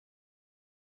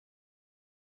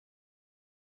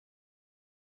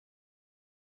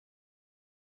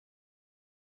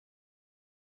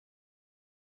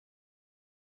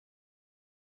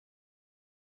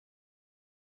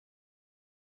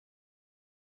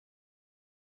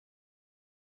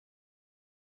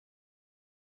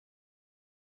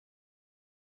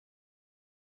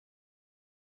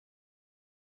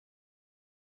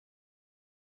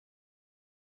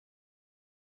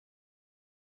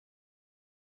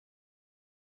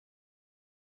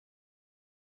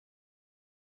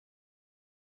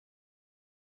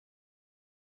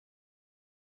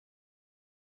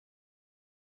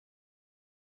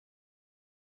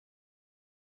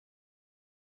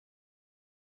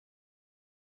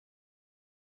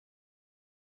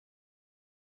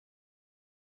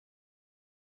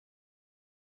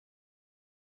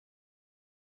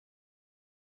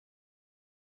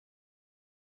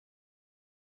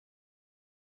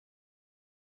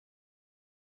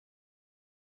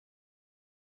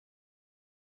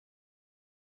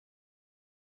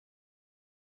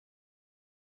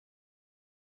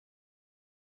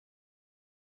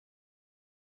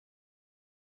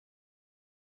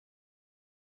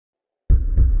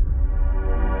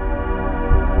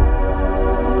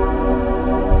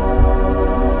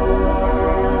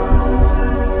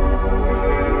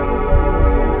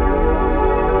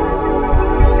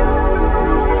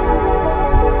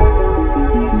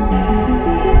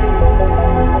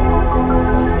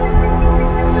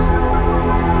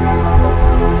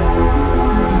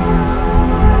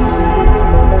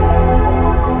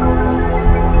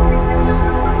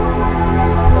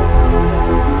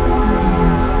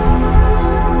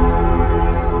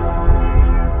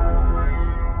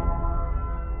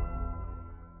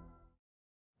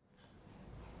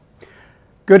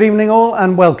Good evening all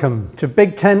and welcome to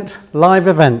Big Tent Live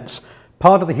Events,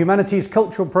 part of the Humanities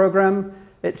Cultural Programme,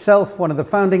 itself one of the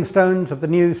founding stones of the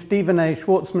new Stephen A.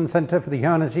 Schwarzman Centre for the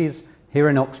Humanities here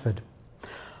in Oxford.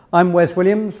 I'm Wes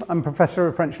Williams, I'm Professor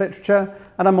of French Literature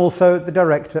and I'm also the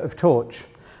Director of Torch.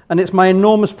 And it's my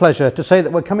enormous pleasure to say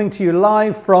that we're coming to you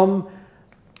live from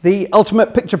the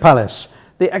Ultimate Picture Palace,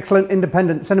 the excellent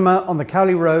independent cinema on the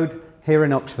Cowley Road here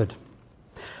in Oxford.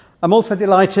 I'm also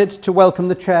delighted to welcome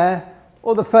the chair,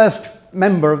 or the first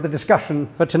member of the discussion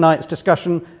for tonight's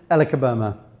discussion, Elike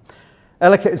Burma.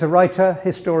 Elike is a writer,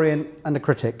 historian and a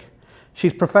critic.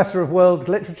 She's Professor of World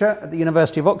Literature at the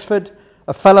University of Oxford,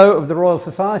 a Fellow of the Royal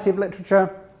Society of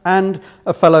Literature and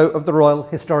a Fellow of the Royal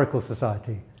Historical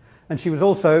Society. And she was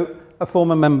also a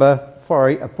former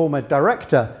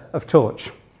director of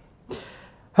Torch.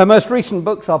 Her most recent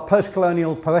books are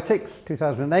Post-Colonial Poetics,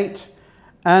 2008,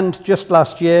 and just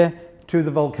last year, To the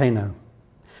Volcano.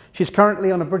 She's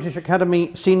currently on a British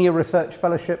Academy Senior Research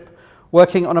Fellowship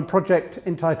working on a project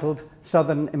entitled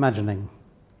Southern Imagining.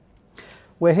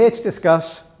 We're here to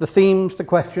discuss the themes, the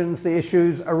questions, the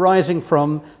issues arising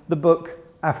from the book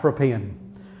Afropean,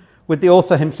 with the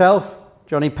author himself,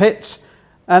 Johnny Pitts,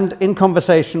 and in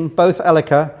conversation both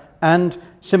Elike and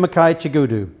Simokai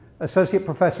Chigudu, Associate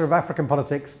Professor of African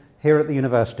Politics here at the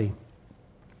university.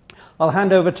 I'll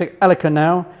hand over to Elike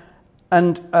now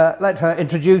and let her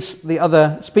introduce the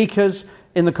other speakers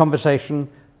in the conversation.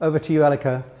 Over to you,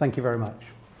 Elike. Thank you very much.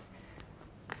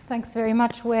 Thanks very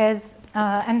much, Wes.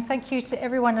 And thank you to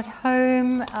everyone at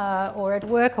home or at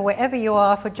work or wherever you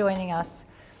are for joining us.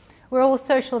 We're all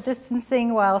social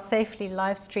distancing while safely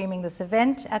live streaming this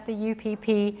event at the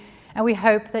UPP, and we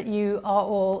hope that you are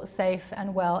all safe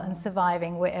and well and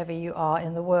surviving wherever you are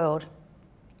in the world.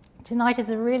 Tonight is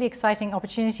a really exciting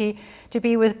opportunity to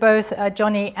be with both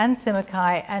Johnny and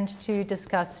Simokai and to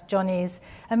discuss Johnny's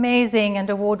amazing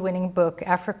and award-winning book,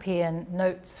 Afropean: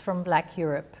 Notes from Black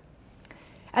Europe.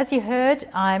 As you heard,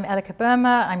 I'm Elike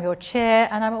Burma, I'm your chair,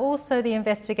 and I'm also the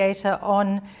investigator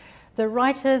on the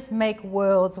Writers Make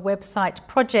Worlds website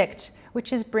project,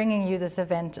 which is bringing you this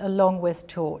event along with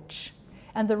Torch.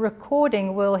 And the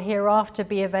recording will hereafter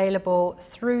be available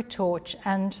through Torch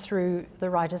and through the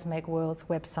Writers Make Worlds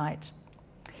website.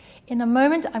 In a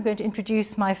moment, I'm going to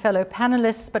introduce my fellow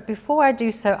panelists, but before I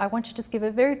do so, I want to just give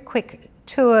a very quick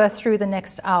tour through the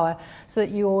next hour so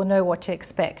that you all know what to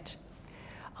expect.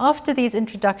 After these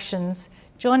introductions,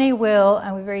 Johnny will,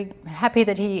 and we're very happy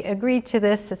that he agreed to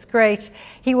this, it's great,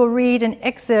 he will read an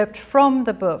excerpt from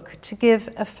the book to give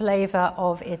a flavor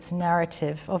of its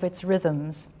narrative, of its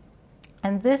rhythms.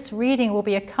 And this reading will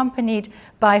be accompanied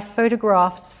by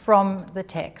photographs from the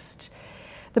text.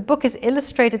 The book is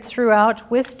illustrated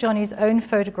throughout with Johnny's own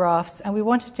photographs, and we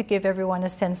wanted to give everyone a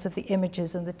sense of the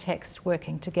images and the text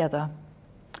working together.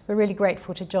 We're really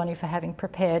grateful to Johnny for having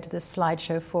prepared this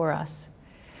slideshow for us.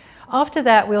 After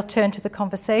that, we'll turn to the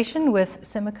conversation with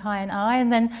Simokai and I,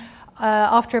 and then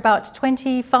after about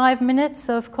 25 minutes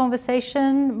of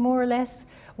conversation, more or less,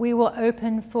 we will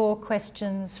open for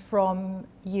questions from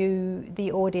you,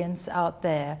 the audience out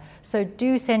there. So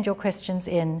do send your questions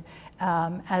in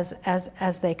as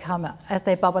they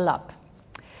bubble up.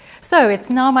 So it's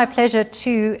now my pleasure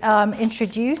to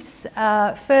introduce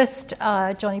first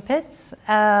Johnny Pitts.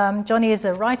 Johnny is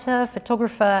a writer,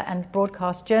 photographer, and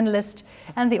broadcast journalist,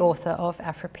 and the author of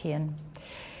Afropean.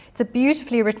 It's a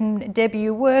beautifully written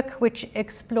debut work which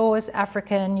explores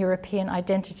African European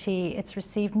identity. It's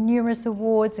received numerous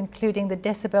awards, including the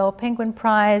Decibel Penguin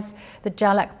Prize, the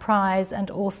Jalak Prize, and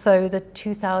also the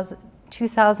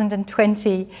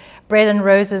 2020 Bread and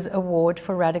Roses Award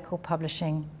for Radical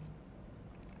Publishing.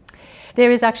 There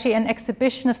is actually an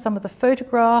exhibition of some of the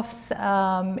photographs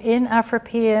in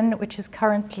Afropean, which is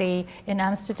currently in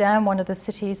Amsterdam, one of the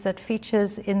cities that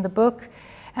features in the book.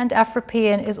 And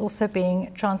Afropean is also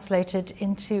being translated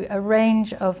into a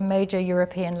range of major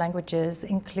European languages,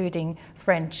 including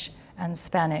French and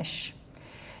Spanish.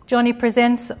 Johnny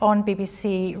presents on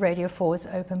BBC Radio 4's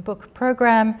Open Book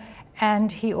programme, and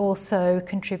he also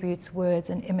contributes words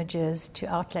and images to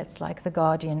outlets like The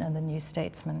Guardian and The New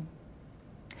Statesman.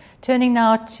 Turning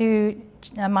now to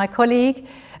my colleague,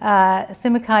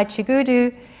 Simokai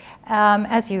Chigudu.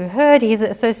 As you heard, he's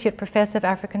an Associate Professor of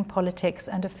African Politics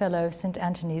and a Fellow of St.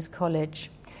 Antony's College.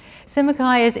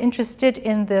 Simokai is interested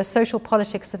in the social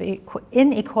politics of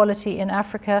inequality in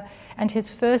Africa, and his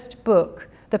first book,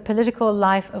 The Political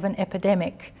Life of an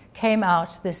Epidemic, came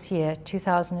out this year,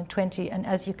 2020, and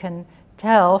as you can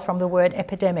tell from the word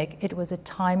epidemic, it was a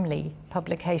timely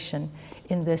publication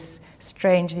in this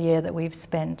strange year that we've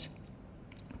spent.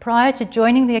 Prior to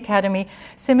joining the Academy,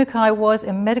 Simukai was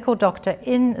a medical doctor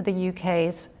in the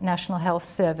UK's National Health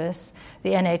Service,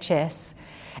 the NHS,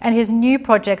 and his new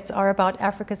projects are about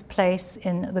Africa's place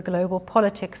in the global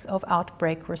politics of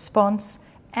outbreak response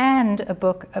and a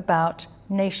book about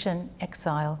nation,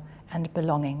 exile and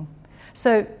belonging.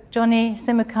 So, Johnny,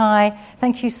 Simukai,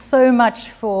 thank you so much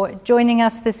for joining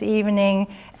us this evening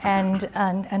and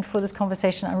for this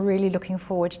conversation. I'm really looking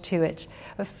forward to it.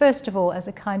 But first of all, as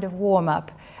a kind of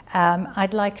warm-up,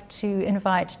 I'd like to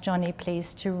invite Johnny,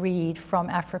 please, to read from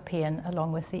Afropean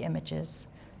along with the images.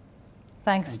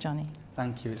 Thanks, Johnny.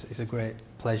 Thank you. It's a great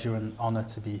pleasure and honour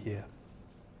to be here.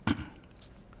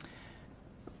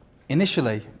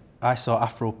 Initially, I saw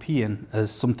Afropean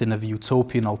as something of a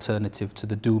utopian alternative to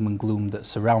the doom and gloom that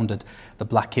surrounded the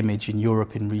black image in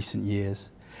Europe in recent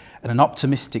years, and an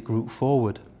optimistic route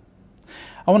forward.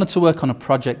 I wanted to work on a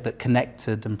project that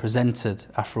connected and presented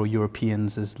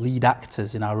Afro-Europeans as lead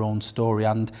actors in our own story,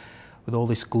 and with all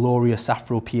this glorious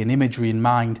Afropean imagery in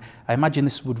mind, I imagine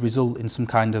this would result in some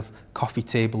kind of coffee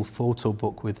table photo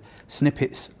book with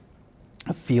snippets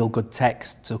of feel-good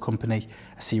text to accompany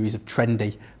a series of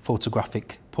trendy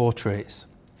photographic portraits.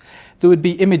 There would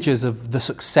be images of the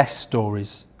success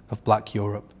stories of Black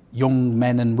Europe, young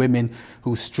men and women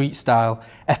whose street style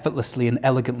effortlessly and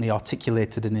elegantly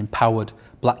articulated an empowered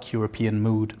Black European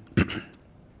mood. It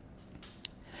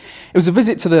was a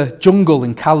visit to the jungle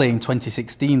in Calais in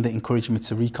 2016 that encouraged me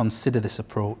to reconsider this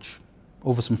approach.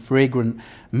 Over some fragrant,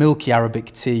 milky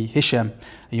Arabic tea, Hisham,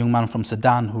 a young man from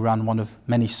Sudan who ran one of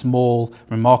many small,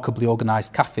 remarkably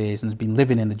organised cafes and had been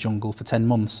living in the jungle for 10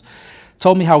 months,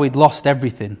 told me how he'd lost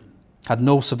everything, had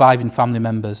no surviving family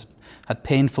members, had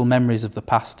painful memories of the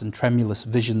past and tremulous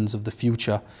visions of the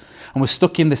future, and was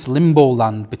stuck in this limbo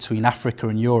land between Africa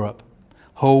and Europe,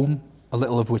 home, a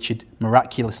little of which he'd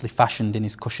miraculously fashioned in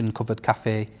his cushion-covered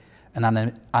cafe, and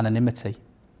anonymity.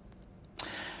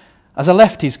 As I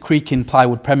left his creaking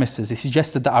plywood premises, he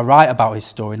suggested that I write about his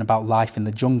story and about life in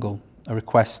the jungle, a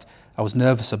request I was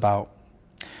nervous about.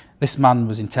 This man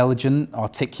was intelligent,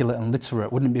 articulate and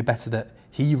literate. Wouldn't it be better that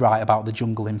he write about the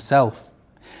jungle himself?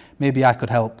 Maybe I could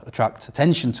help attract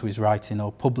attention to his writing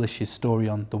or publish his story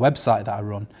on the website that I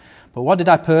run. But what did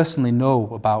I personally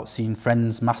know about seeing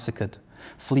friends massacred,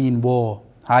 fleeing war,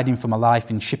 hiding from a life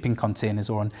in shipping containers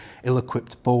or on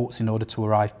ill-equipped boats in order to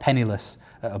arrive penniless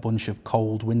at a bunch of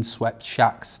cold, windswept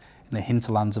shacks in the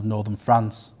hinterlands of northern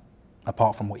France,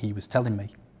 apart from what he was telling me?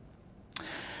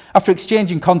 After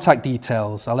exchanging contact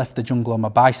details, I left the jungle on my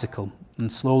bicycle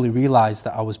and slowly realised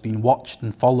that I was being watched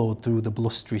and followed through the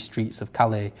blustery streets of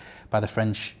Calais by the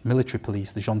French military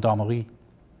police, the gendarmerie.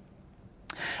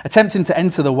 Attempting to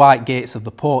enter the white gates of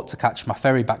the port to catch my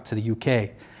ferry back to the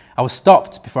UK, I was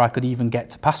stopped before I could even get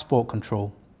to passport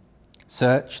control.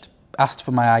 Searched, asked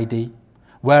for my ID,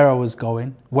 where I was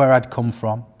going, where I'd come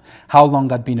from, how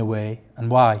long I'd been away,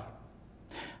 and why.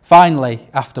 Finally,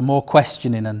 after more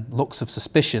questioning and looks of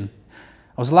suspicion,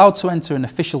 I was allowed to enter an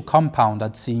official compound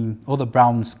I'd seen other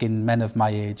brown-skinned men of my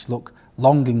age look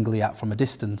longingly at from a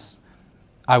distance.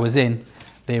 I was in,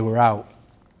 they were out.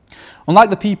 Unlike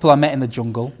the people I met in the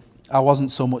jungle, I wasn't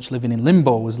so much living in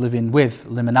limbo, I was living with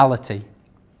liminality.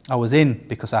 I was in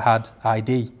because I had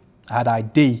ID. I had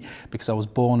ID because I was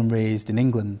born and raised in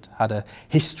England, had a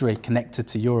history connected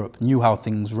to Europe, knew how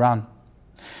things ran.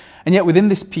 And yet within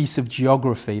this piece of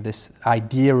geography, this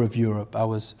idea of Europe, I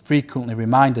was frequently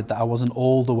reminded that I wasn't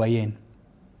all the way in.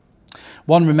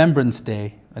 One Remembrance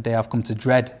Day, a day I've come to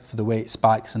dread for the way it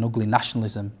spikes an ugly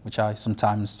nationalism, which I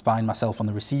sometimes find myself on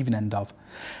the receiving end of,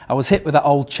 I was hit with that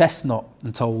old chestnut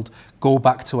and told, go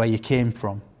back to where you came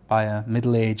from, by a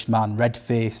middle-aged man,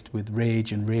 red-faced with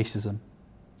rage and racism.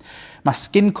 My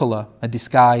skin colour had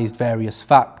disguised various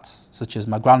facts, such as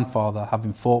my grandfather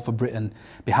having fought for Britain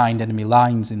behind enemy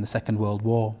lines in the Second World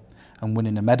War and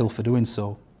winning a medal for doing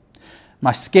so.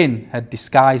 My skin had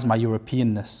disguised my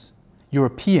Europeanness.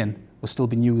 European was still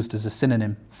being used as a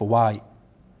synonym for white.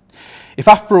 If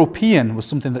Afropean was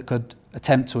something that could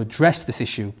attempt to address this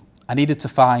issue, I needed to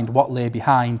find what lay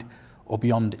behind or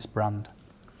beyond its brand.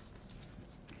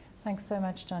 Thanks so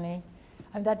much, Johnny.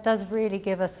 And that does really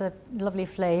give us a lovely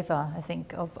flavour, I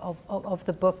think, of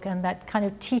the book, and that kind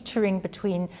of teetering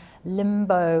between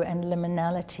limbo and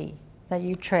liminality that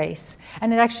you trace.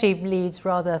 And it actually leads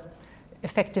rather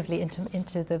effectively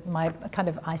into my kind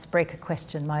of icebreaker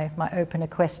question, my opener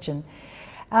question.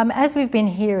 As we've been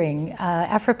hearing,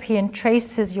 Afropean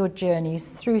traces your journeys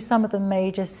through some of the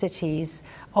major cities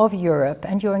of Europe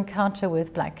and your encounter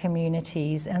with Black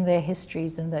communities and their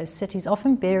histories in those cities,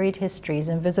 often buried histories,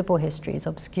 invisible histories,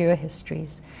 obscure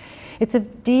histories. It's a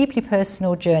deeply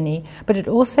personal journey, but it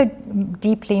also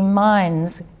deeply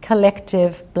mines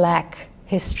collective black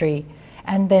history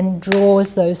and then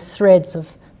draws those threads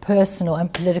of personal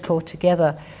and political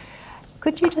together.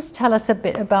 Could you just tell us a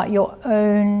bit about your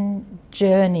own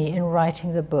journey in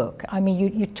writing the book? I mean,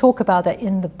 you talk about that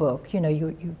in the book. You know,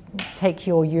 you take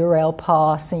your Ural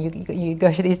pass and you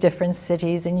go to these different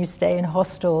cities and you stay in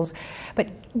hostels. But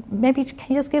maybe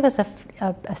can you just give us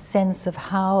a sense of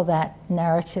how that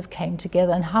narrative came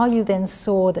together and how you then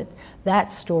saw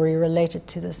that story related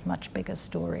to this much bigger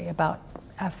story about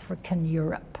African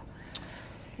Europe?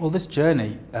 Well, this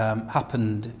journey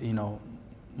happened, you know,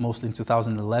 mostly in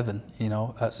 2011, you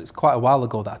know, so it's quite a while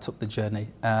ago that I took the journey.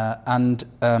 And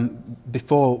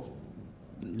before,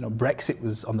 you know, Brexit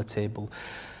was on the table.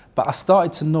 But I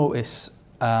started to notice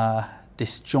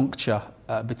disjuncture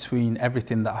between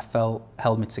everything that I felt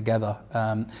held me together.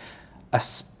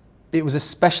 It was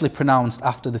especially pronounced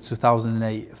after the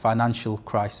 2008 financial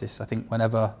crisis. I think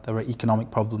whenever there are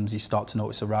economic problems, you start to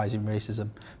notice a rise in racism.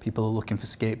 People are looking for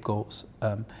scapegoats.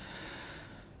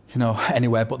 You know,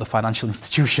 anywhere but the financial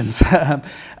institutions.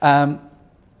 But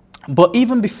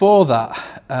even before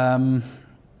that,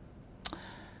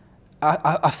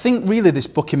 I think really this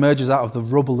book emerges out of the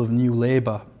rubble of New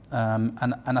Labour.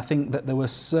 And I think that there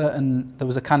was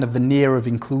a kind of veneer of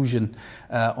inclusion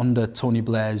under Tony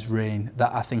Blair's reign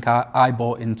that I think I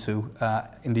bought into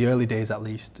in the early days, at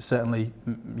least, certainly,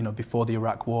 you know, before the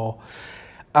Iraq War.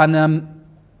 And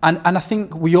I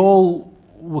think we all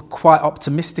were quite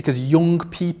optimistic as young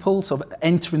people, sort of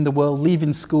entering the world,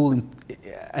 leaving school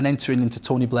and entering into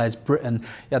Tony Blair's Britain.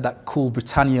 You had that cool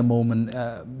Britannia moment.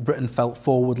 Britain felt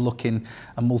forward-looking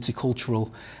and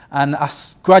multicultural. And I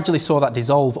gradually saw that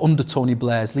dissolve under Tony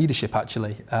Blair's leadership,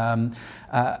 actually.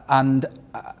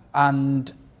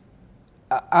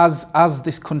 As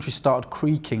this country started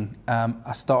creaking,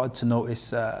 I started to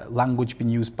notice language being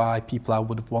used by people I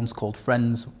would have once called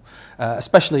friends,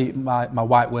 especially my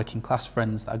white working class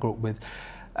friends that I grew up with.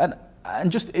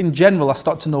 And just in general, I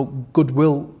started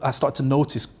to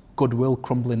notice goodwill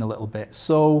crumbling a little bit.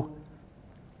 So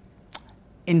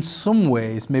in some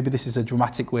ways, maybe this is a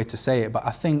dramatic way to say it, but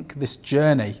I think this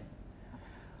journey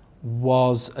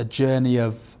was a journey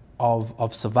of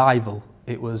survival.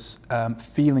 It was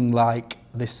feeling like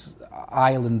this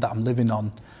island that I'm living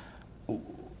on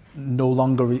no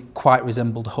longer quite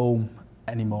resembled home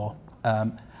anymore.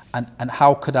 And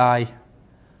how could I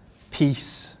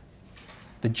piece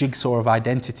the jigsaw of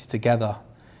identity together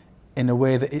in a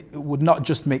way that it would not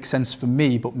just make sense for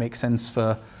me, but make sense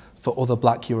for other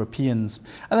black Europeans.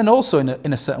 And then also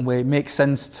in a certain way, make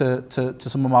sense to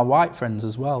some of my white friends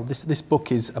as well. This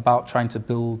book is about trying to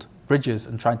build bridges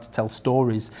and trying to tell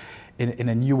stories in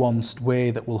a nuanced way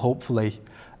that will hopefully,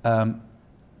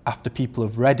 after people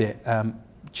have read it,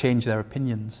 change their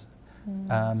opinions.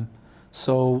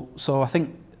 So I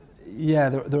think, yeah,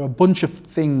 there are a bunch of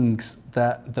things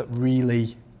that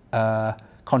really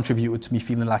contributed to me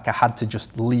feeling like I had to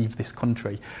just leave this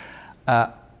country.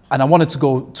 And I wanted to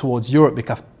go towards Europe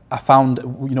because I found,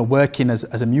 you know, working as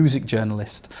a music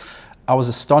journalist, I was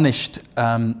astonished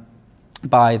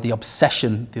by the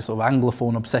obsession, this sort of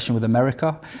Anglophone obsession with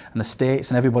America and the States,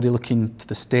 and everybody looking to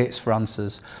the States for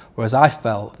answers, whereas I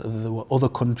felt that there were other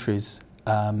countries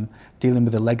dealing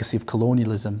with the legacy of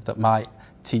colonialism that might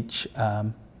teach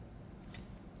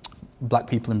black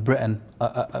people in Britain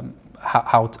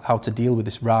how to deal with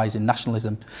this rise in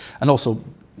nationalism, and also,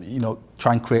 you know,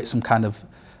 try and create some kind of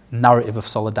narrative of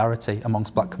solidarity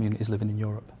amongst black communities living in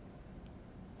Europe.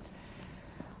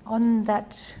 On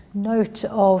that note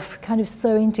of kind of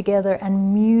sewing together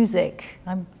and music,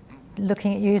 I'm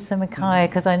looking at you, Samakai,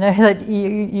 because I know that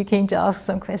you're keen to ask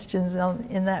some questions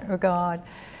in that regard.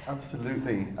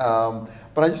 Absolutely.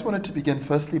 But I just wanted to begin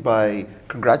firstly by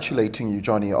congratulating you,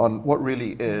 Johnny, on what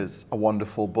really is a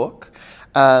wonderful book,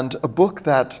 and a book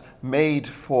that made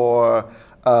for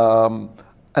an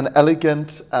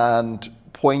elegant and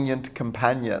poignant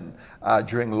companion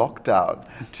during lockdown,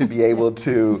 to be able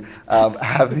to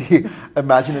have the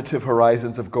imaginative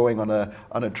horizons of going on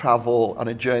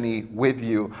a journey with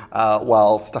you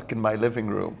while stuck in my living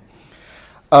room.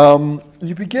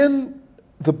 You begin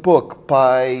the book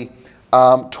by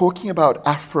talking about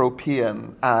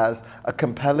Afropean as a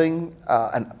compelling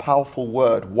and powerful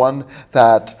word, one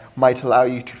that might allow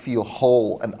you to feel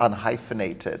whole and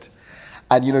unhyphenated.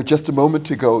 And, you know, just a moment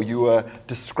ago, you were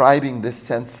describing this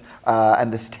sense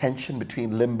and this tension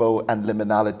between limbo and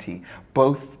liminality,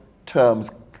 both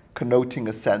terms connoting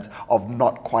a sense of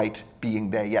not quite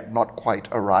being there yet, not quite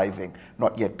arriving,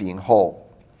 not yet being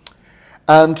whole.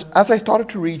 And as I started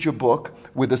to read your book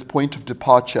with this point of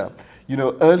departure, you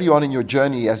know, early on in your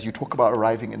journey, as you talk about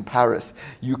arriving in Paris,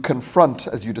 you confront,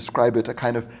 as you describe it, a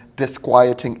kind of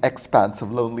disquieting expanse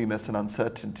of loneliness and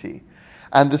uncertainty.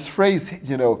 And this phrase,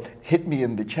 you know, hit me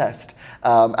in the chest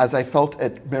as I felt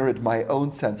it mirrored my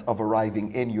own sense of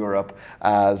arriving in Europe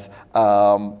as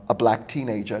a black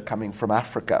teenager coming from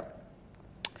Africa.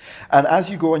 And as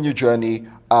you go on your journey,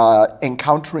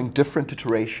 encountering different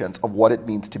iterations of what it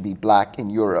means to be black in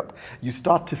Europe, you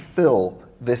start to fill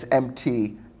this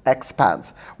empty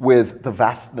expanse with the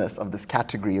vastness of this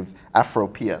category of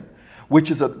Afropean,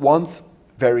 which is at once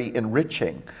very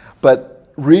enriching,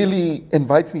 but really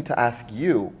invites me to ask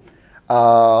you,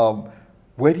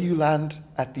 where do you land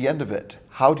at the end of it?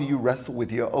 How do you wrestle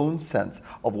with your own sense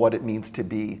of what it means to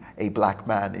be a black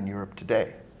man in Europe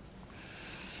today?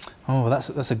 Oh,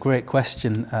 that's a great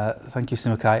question. Thank you,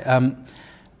 Simakai.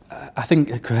 I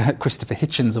think Christopher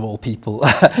Hitchens, of all people,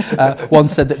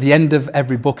 once said that the end of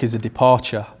every book is a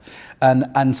departure.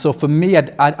 And so for me,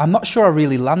 I'm not sure I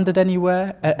really landed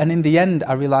anywhere. And in the end,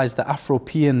 I realised that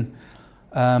Afropean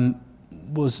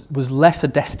was less a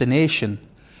destination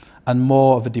and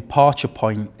more of a departure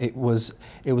point. It was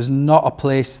not a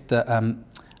place that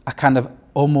I kind of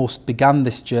almost began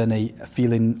this journey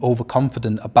feeling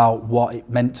overconfident about what it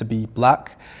meant to be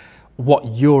black, what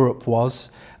Europe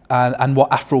was, and what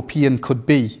Afropean could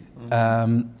be.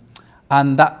 And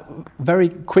that very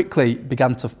quickly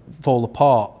began to fall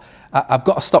apart. I've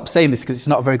got to stop saying this because it's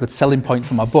not a very good selling point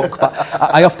for my book, but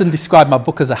I often describe my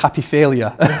book as a happy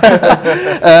failure.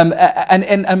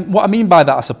 And what I mean by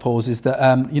that, I suppose, is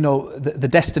that you know, the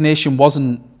destination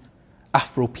wasn't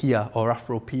Afropia or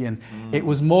Afropean. It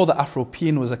was more that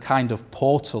Afropean was a kind of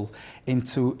portal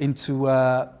into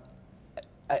a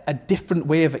different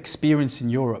way of experiencing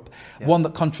Europe, one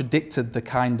that contradicted the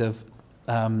kind of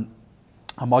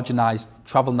homogenized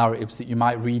travel narratives that you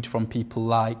might read from people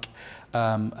like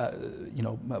you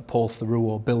know, Paul Theroux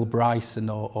or Bill Bryson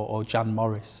or Jan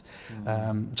Morris.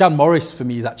 Jan Morris for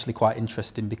me is actually quite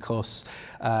interesting because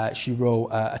she wrote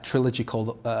a trilogy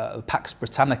called Pax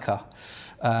Britannica,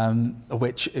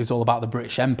 which is all about the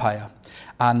British Empire.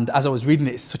 And as I was reading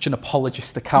it, it's such an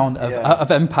apologist account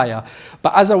of empire.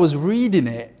 But as I was reading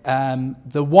it,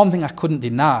 the one thing I couldn't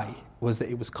deny was that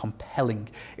it was compelling.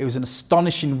 It was an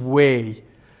astonishing way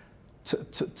to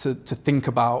think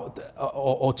about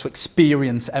or to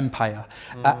experience empire.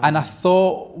 And I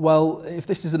thought, well, if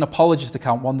this is an apologist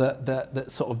account, one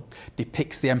that sort of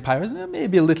depicts the empire as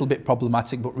maybe a little bit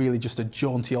problematic, but really just a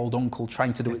jaunty old uncle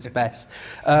trying to do its best,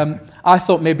 I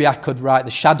thought maybe I could write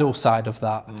the shadow side of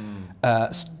that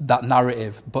that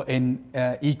narrative, but in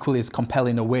equally as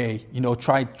compelling a way. You know,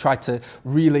 try to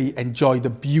really enjoy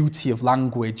the beauty of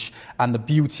language and the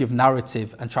beauty of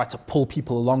narrative, and try to pull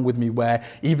people along with me, where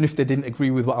even if they didn't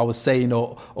agree with what I was saying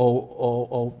or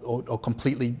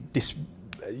completely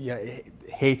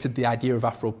hated the idea of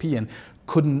Afropean,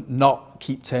 couldn't not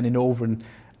keep turning over and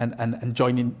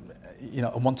joining, you know,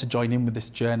 and want to join in with this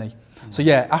journey. So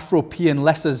yeah, Afropean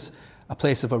less as a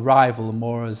place of arrival and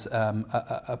more as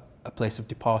a place of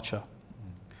departure.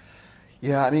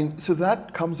 Yeah, I mean, so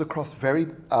that comes across very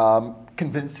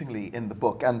convincingly in the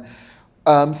book. And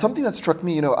something that struck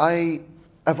me, you know,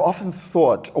 I've often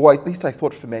thought, or at least I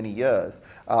thought for many years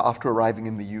after arriving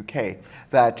in the UK,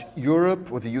 that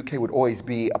Europe or the UK would always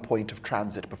be a point of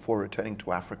transit before returning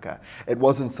to Africa. It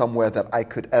wasn't somewhere that I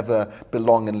could ever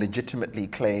belong and legitimately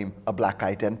claim a black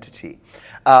identity.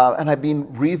 And I've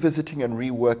been revisiting and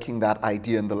reworking that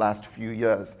idea in the last few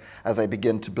years as I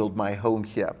begin to build my home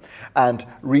here. And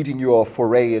reading your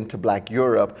foray into Black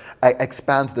Europe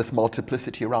expands this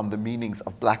multiplicity around the meanings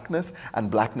of blackness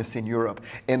and blackness in Europe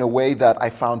in a way that I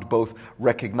found both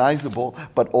recognizable,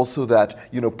 but also that,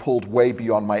 you know, pulled way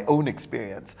beyond my own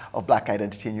experience of black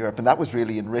identity in Europe. And that was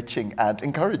really enriching and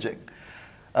encouraging.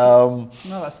 No,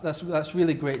 that's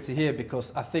really great to hear,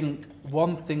 because I think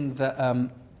one thing that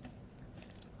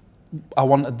I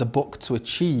wanted the book to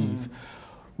achieve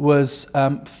was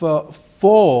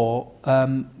for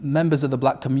members of the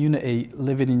black community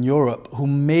living in Europe who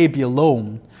may be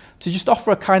alone, to just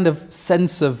offer a kind of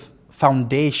sense of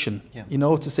foundation, you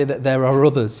know, to say that there are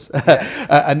others,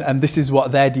 and this is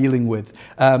what they're dealing with.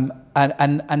 And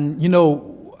you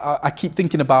know, I keep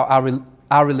thinking about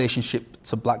our relationship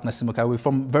to blackness. We're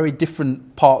from very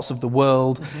different parts of the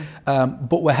world,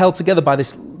 but we're held together by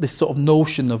this sort of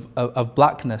notion of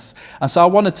blackness. And so I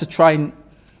wanted to try and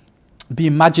be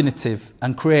imaginative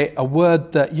and create a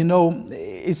word that, you know,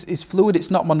 is fluid.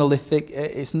 It's not monolithic.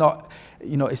 It's not,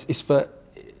 you know, it's for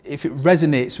if it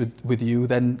resonates with you,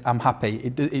 then I'm happy.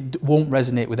 It won't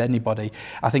resonate with anybody.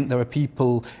 I think there are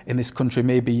people in this country,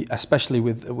 maybe especially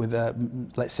with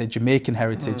let's say Jamaican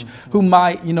heritage, who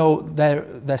might, you know,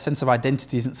 their sense of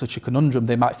identity isn't such a conundrum.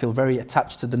 They might feel very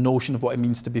attached to the notion of what it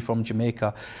means to be from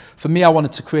Jamaica. For me, I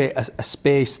wanted to create a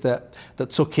space that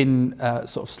took in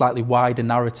sort of slightly wider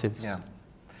narratives. Yeah.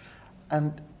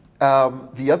 And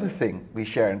the other thing we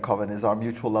share in common is our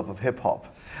mutual love of hip hop.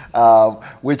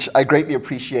 Which I greatly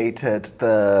appreciated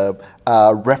the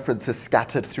references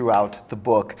scattered throughout the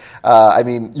book. I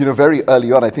mean, you know, very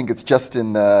early on, I think it's just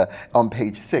on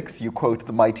page 6, you quote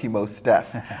the mighty Mos Def,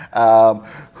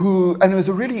 who, and it was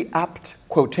a really apt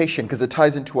quotation because it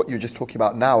ties into what you're just talking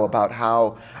about now, about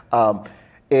how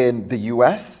in the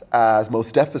US, as Mos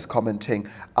Def is commenting,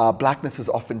 blackness is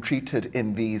often treated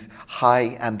in these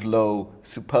high and low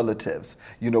superlatives.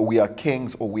 You know, we are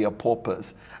kings or we are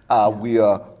paupers. We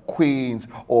are queens,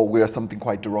 or we are something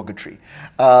quite derogatory.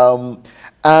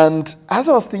 And as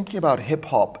I was thinking about hip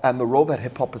hop and the role that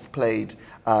hip hop has played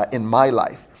in my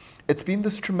life, it's been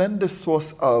this tremendous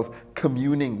source of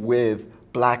communing with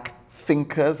black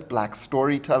thinkers, black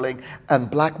storytelling, and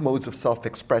black modes of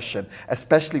self-expression,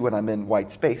 especially when I'm in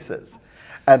white spaces.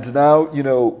 And now, you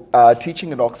know,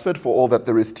 teaching in Oxford, for all that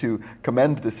there is to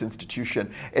commend this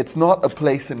institution, it's not a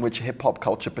place in which hip-hop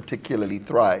culture particularly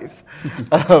thrives.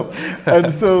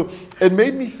 And so it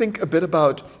made me think a bit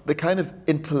about the kind of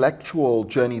intellectual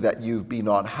journey that you've been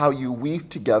on, how you weave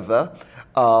together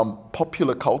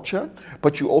popular culture,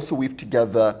 but you also weave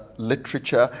together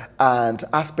literature and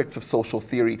aspects of social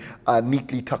theory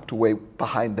neatly tucked away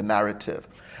behind the narrative.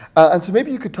 And so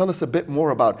maybe you could tell us a bit more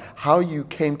about how you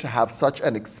came to have such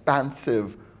an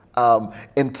expansive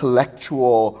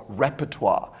intellectual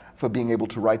repertoire for being able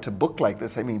to write a book like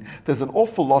this. I mean, there's an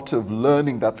awful lot of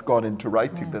learning that's gone into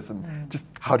writing this, and just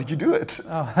how did you do it?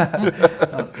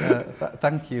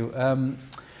 Thank you.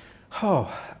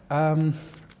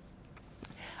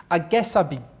 I guess I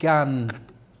began...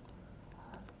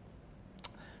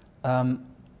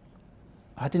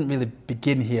 I didn't really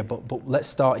begin here, but let's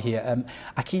start here.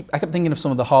 I kept thinking of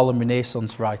some of the Harlem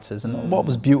Renaissance writers, and what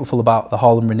was beautiful about the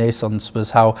Harlem Renaissance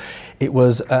was how it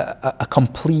was a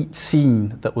complete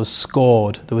scene that was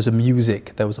scored. There was a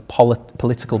music, there was a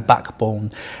political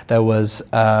backbone, there was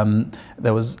art,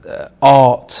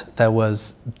 there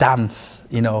was dance.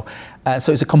 You know,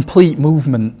 so it's a complete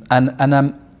movement,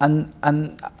 and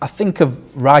I think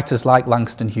of writers like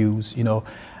Langston Hughes. You know,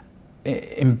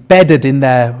 embedded in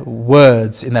their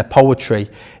words, in their poetry,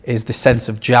 is the sense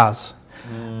of jazz.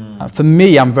 For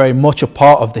me, I'm very much a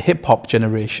part of the hip-hop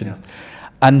generation.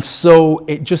 And so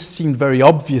it just seemed very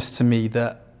obvious to me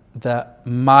that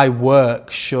my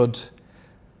work should...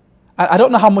 I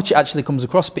don't know how much it actually comes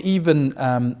across, but even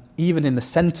in the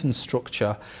sentence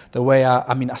structure, the way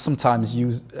I sometimes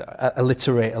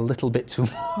alliterate a little bit too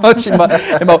much but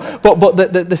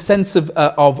the sense of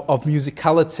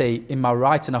musicality in my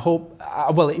writing, I hope,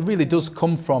 well, it really does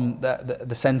come from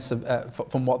the sense of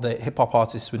from what the hip hop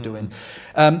artists were doing.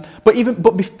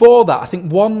 But before that, I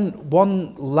think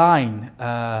one line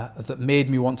that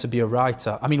made me want to be a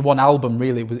writer. I mean, one album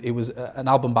really. It was an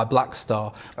album by Black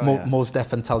Star, Mos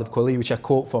Def and Talib Kweli, which I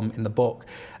quote from in the book,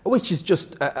 which is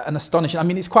just an astonishing... I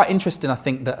mean, it's quite interesting, I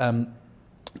think, that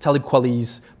Talib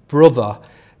Kweli's brother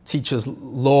teaches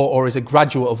law or is a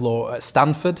graduate of law at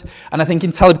Stanford. And I think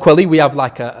in Talib Kweli, we have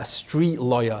like a street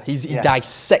lawyer. He's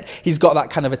got that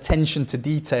kind of attention to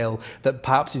detail that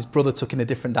perhaps his brother took in a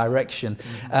different direction.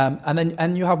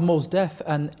 And you have Mos Def,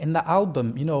 and in that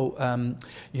album, you know,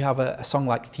 you have a song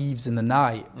like Thieves in the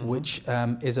Night, which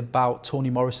is about Toni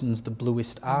Morrison's The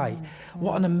Bluest Eye.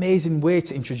 What an amazing way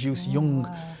to introduce young...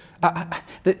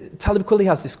 Talib Kweli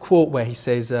has this quote where he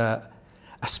says,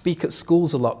 I speak at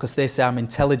schools a lot because they say I'm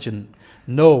intelligent.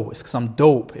 No, it's because I'm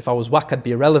dope. If I was whack, I'd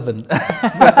be irrelevant. And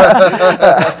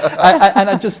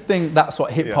I just think that's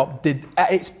what hip hop did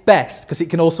at its best, because it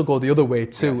can also go the other way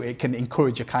too. Yes. It can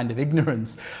encourage a kind of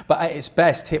ignorance. But at its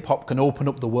best, hip hop can open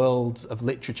up the worlds of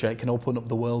literature. It can open up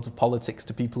the worlds of politics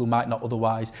to people who might not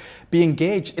otherwise be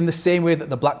engaged, in the same way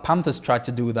that the Black Panthers tried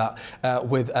to do that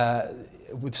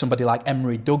with somebody like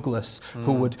Emory Douglas,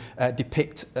 who would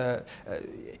depict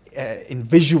in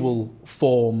visual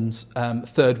forms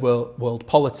third world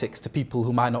politics to people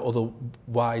who might not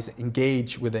otherwise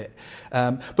engage with it.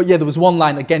 But yeah, there was one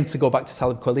line, again, to go back to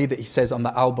Talib Kweli, that he says on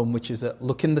that album, which is,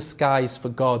 look in the skies for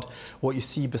God, what you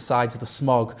see besides the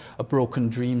smog are broken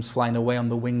dreams flying away on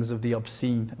the wings of the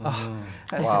obscene.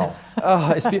 Wow.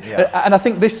 It's and I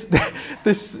think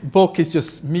this book is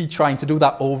just me trying to do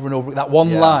that over and over. That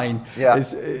one line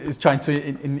is trying to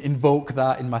invoke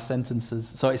that in my sentences.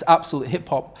 So it's absolute hip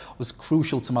hop was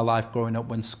crucial to my life growing up.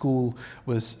 When school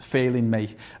was failing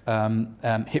me,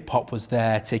 hip hop was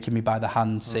there, taking me by the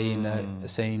hand,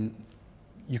 saying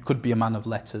you could be a man of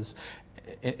letters,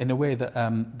 in a way that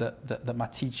that my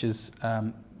teachers,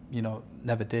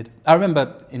 never did. I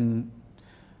remember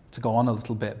to go on a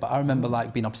little bit, but I remember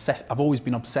like being obsessed. I've always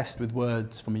been obsessed with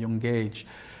words from a young age,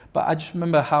 but I just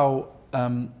remember how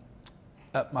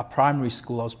at my primary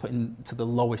school I was put into the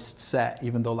lowest set,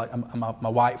 even though like my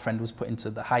white friend was put into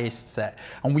the highest set,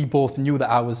 and we both knew that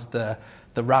I was the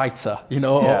writer,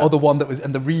 or the one that was,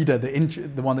 and the reader,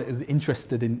 the one that is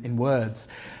interested in words.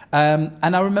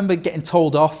 And I remember getting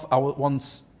told off.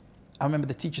 I remember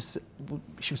the teacher,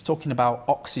 she was talking about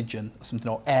oxygen or something,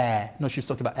 or air. No, she was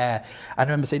talking about air. I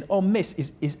remember saying, "Oh, miss,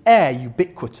 is air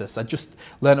ubiquitous?" I just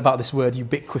learned about this word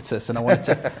ubiquitous, and I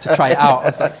wanted to try it out. I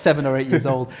was like 7 or 8 years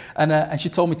old. And she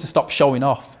told me to stop showing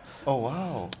off. Oh,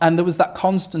 wow. And there was that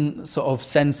constant sort of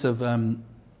sense of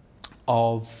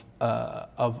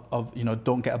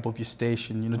don't get above your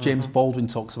station. James Baldwin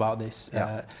talks about this.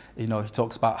 He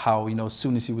talks about how, as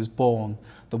soon as he was born,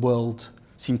 the world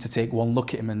seemed to take one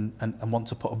look at him and want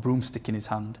to put a broomstick in his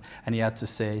hand. And he had to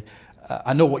say,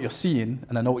 I know what you're seeing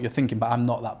and I know what you're thinking, but I'm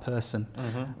not that person.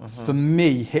 For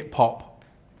me, hip hop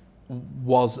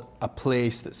was a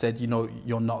place that said,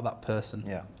 you're not that person.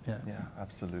 Yeah,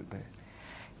 absolutely.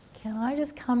 Can I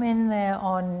just come in there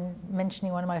on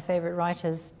mentioning one of my favorite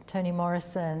writers, Toni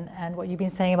Morrison, and what you've been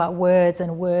saying about words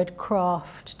and word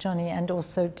craft, Johnny, and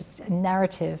also just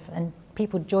narrative and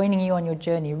people joining you on your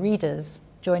journey, readers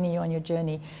joining you on your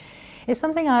journey. It's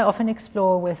something I often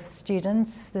explore with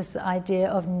students, this idea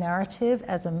of narrative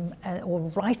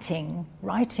or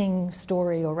writing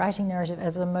story or writing narrative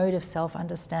as a mode of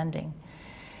self-understanding.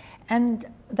 And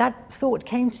that thought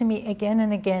came to me again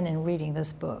and again in reading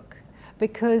this book.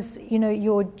 Because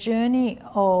your journey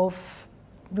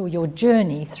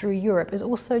through Europe is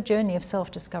also a journey of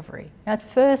self-discovery. At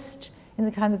first, in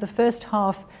the first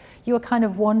half, you are kind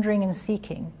of wandering and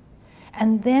seeking,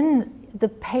 and then the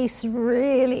pace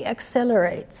really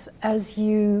accelerates as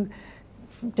you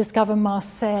discover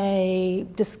Marseille,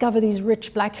 discover these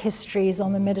rich black histories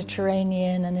on the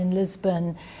Mediterranean and in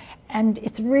Lisbon, and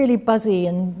it's really buzzy,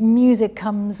 and music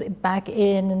comes back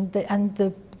in, and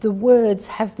the words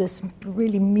have this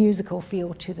really musical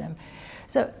feel to them.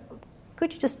 So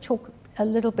could you just talk a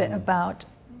little bit about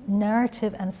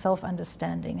narrative and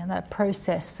self-understanding and that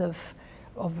process of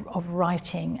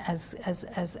writing as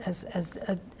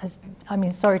I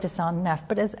mean, sorry to sound naff,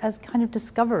 but as kind of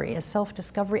discovery, as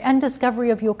self-discovery and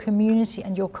discovery of your community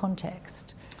and your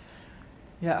context?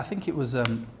 Yeah, I think it was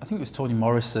Toni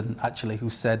Morrison actually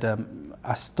who said,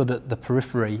 I stood at the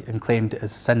periphery and claimed it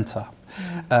as centre.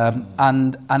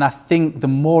 And I think the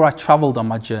more I travelled on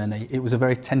my journey, it was a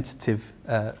very tentative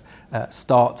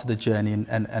start to the journey,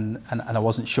 and I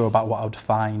wasn't sure about what I would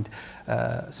find.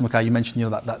 Simaka, you mentioned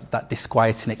that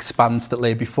disquieting expanse that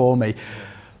lay before me.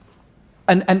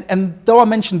 And though I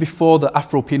mentioned before that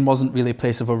Afropean wasn't really a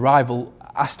place of arrival,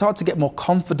 I started to get more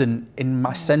confident in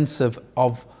my sense of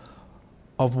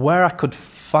where I could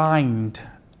find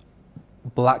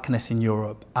blackness in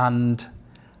Europe, and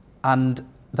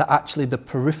that actually the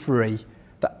periphery,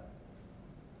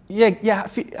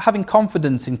 having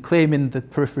confidence in claiming the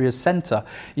periphery as centre,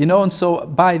 and so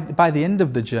by the end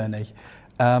of the journey,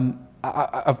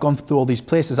 I've gone through all these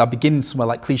places. I begin somewhere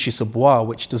like Clichy-sous-Bois,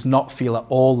 which does not feel at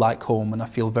all like home, and I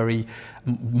feel very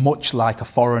much like a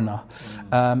foreigner.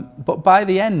 But by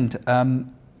the end,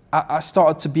 I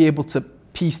started to be able to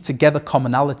piece together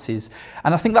commonalities,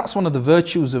 and I think that's one of the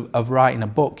virtues of writing a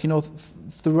book.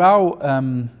 Throughout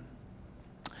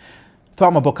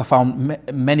my book, I found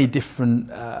many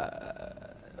different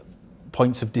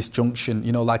points of disjunction.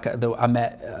 I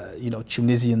met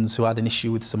Tunisians who had an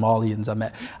issue with Somalians. I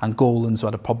met Angolans who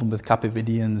had a problem with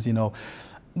Capeverdians.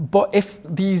 But if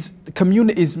these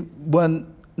communities weren't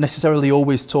necessarily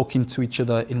always talking to each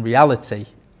other in reality,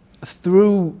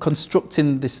 through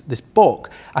constructing this book,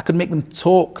 I could make them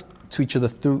talk to each other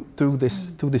through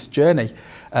this journey,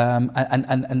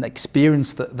 and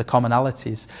experience the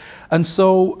commonalities. And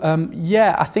so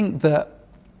I think that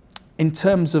in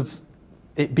terms of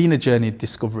it being a journey of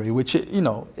discovery, which it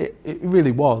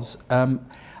really was,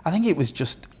 I think it was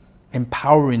just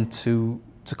empowering to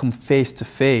come face to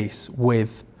face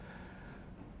with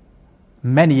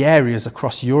many areas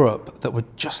across Europe that were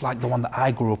just like the one that I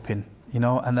grew up in.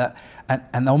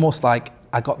 And almost like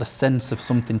I got the sense of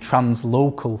something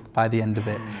translocal by the end of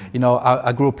it.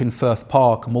 I grew up in Firth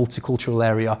Park, a multicultural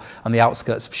area on the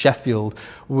outskirts of Sheffield,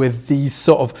 with these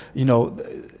sort of,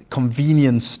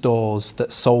 convenience stores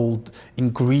that sold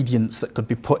ingredients that could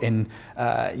be put in,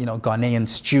 Ghanaian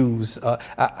stews. The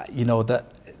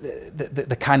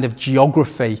kind of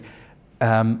geography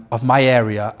of my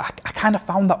area, I kind of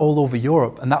found that all over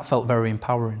Europe, and that felt very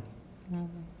empowering.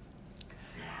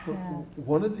 So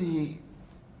one of the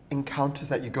encounters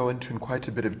that you go into in quite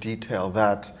a bit of detail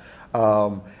that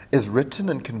is written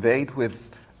and conveyed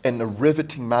in a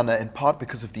riveting manner, in part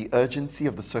because of the urgency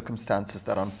of the circumstances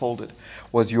that unfolded,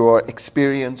 was your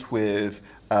experience with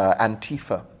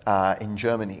Antifa in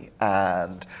Germany,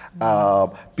 and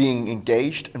being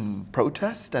engaged in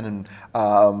protest and in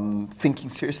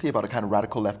thinking seriously about a kind of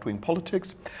radical left-wing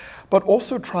politics, but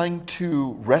also trying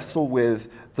to wrestle with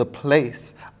the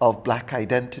place of black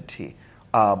identity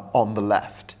on the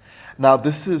left. Now,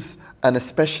 this is an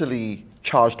especially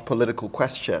charged political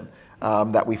question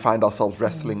that we find ourselves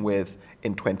wrestling with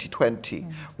in 2020,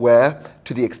 where,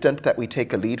 to the extent that we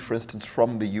take a lead, for instance,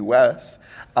 from the US,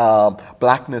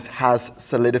 blackness has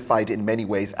solidified in many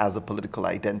ways as a political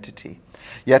identity.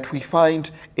 Yet we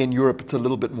find in Europe it's a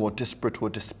little bit more disparate or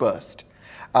dispersed.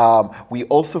 We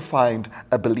also find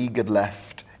a beleaguered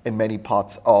left in many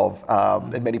parts of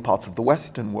the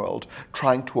Western world,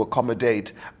 trying to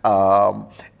accommodate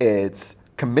its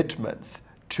commitments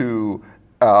to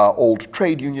old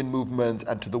trade union movements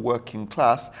and to the working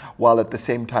class, while at the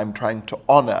same time trying to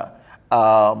honor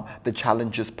the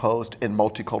challenges posed in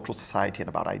multicultural society and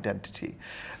about identity.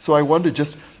 So I wonder,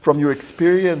 just from your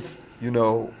experience,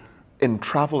 in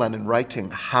travel and in writing,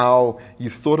 how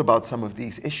you've thought about some of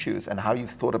these issues and how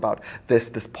you've thought about this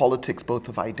politics, both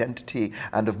of identity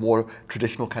and of more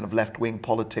traditional kind of left-wing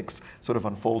politics sort of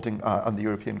unfolding on the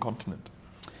European continent.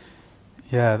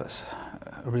 Yeah, that's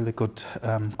a really good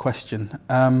question.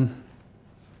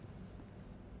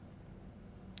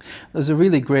 There's a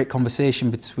really great conversation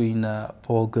between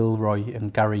Paul Gilroy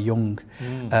and Gary Young,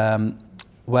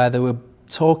 where they were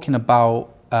talking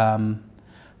about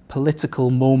political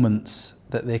moments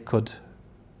that they could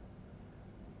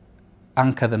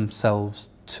anchor themselves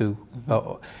to,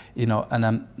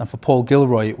 and for Paul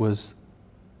Gilroy it was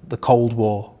the Cold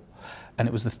War, and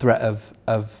it was the threat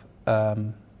of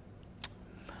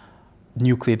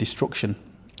nuclear destruction,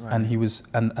 right. And he was,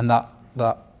 and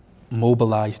that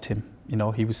mobilized him.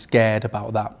 He was scared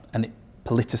about that, and it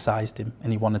politicized him,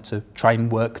 and he wanted to try and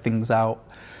work things out.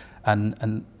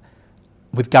 And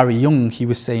with Gary Young, he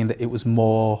was saying that it was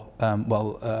more,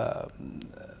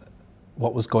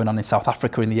 what was going on in South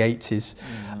Africa in the 80s,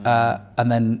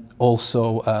 and then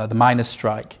also the miners'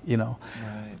 strike,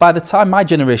 Right. By the time my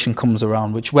generation comes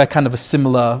around, which we're kind of a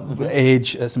similar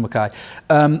age, Simukay,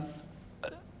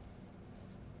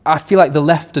 I feel like the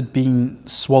left had been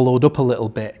swallowed up a little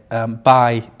bit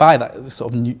by that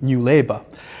sort of new Labour.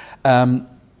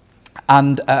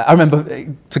 And I remember,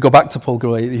 to go back to Paul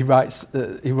Gilroy, he wrote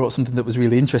something that was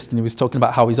really interesting. He was talking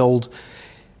about how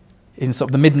in sort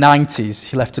of the mid-90s,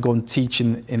 he left to go and teach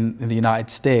in the United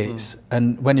States.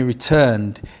 And when he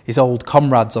returned, his old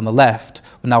comrades on the left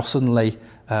were now suddenly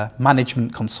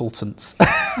management consultants.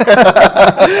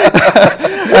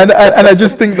 and I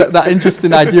just think that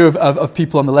interesting idea of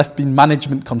people on the left being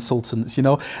management consultants,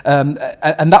 and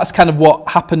that's kind of what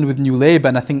happened with New Labour.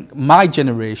 And I think my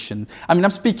generation, I'm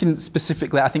speaking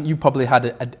specifically, I think you probably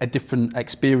had a different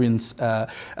experience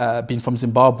being from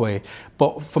Zimbabwe,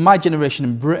 but for my generation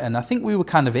in Britain, I think we were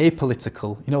kind of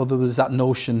apolitical. There was that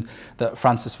notion that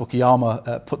Francis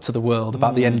Fukuyama put to the world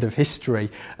about the end of history,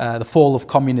 the fall of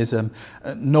communism,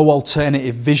 no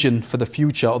alternative vision for the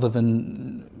future other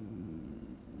than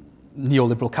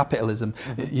neoliberal capitalism,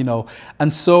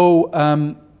 And so,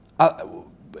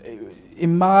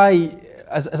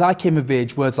 as I came of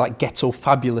age, words like ghetto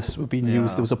fabulous were being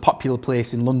used. There was a popular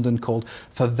place in London called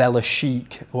Favela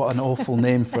Chic. What an awful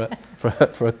name for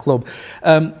a club.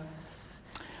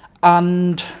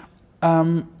 And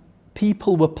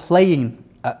people were playing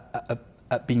at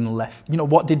being left.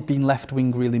 What did being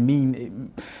left-wing really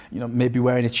mean? Maybe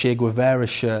wearing a Che Guevara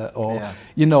shirt, or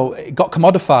it got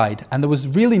commodified, and there was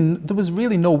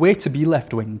really no way to be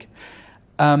left-wing.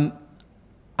 And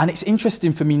it's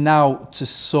interesting for me now to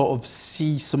sort of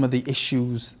see some of the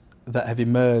issues that have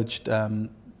emerged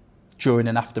during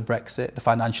and after Brexit, the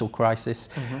financial crisis,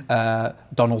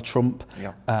 Donald Trump,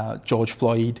 George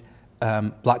Floyd,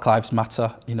 Black Lives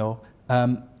Matter. There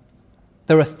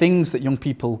are things that young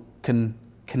people can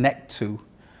connect to.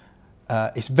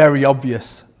 It's very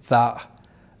obvious that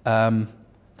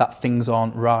things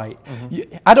aren't right.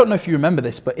 I don't know if you remember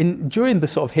this, but during the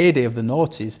sort of heyday of the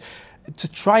noughties,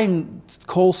 to try and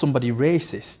call somebody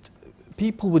racist,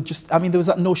 people would just, I mean, there was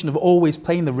that notion of always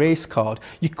playing the race card.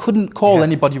 You couldn't call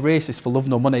anybody racist for love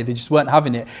nor money. They just weren't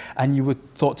having it. And you were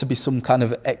thought to be some kind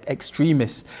of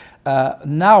extremist.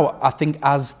 Now, I think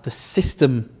as the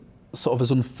system sort of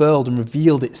has unfurled and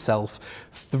revealed itself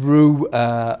through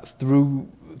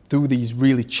these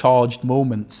really charged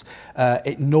moments,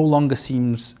 it no longer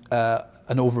seems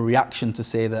an overreaction to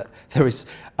say that there is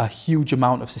a huge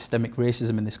amount of systemic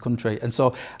racism in this country. And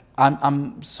so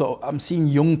I'm seeing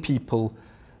young people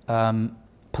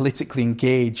politically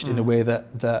engaged in a way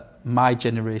that my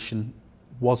generation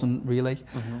wasn't really.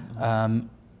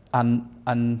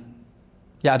 And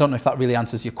yeah, I don't know if that really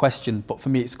answers your question, but for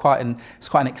me, it's quite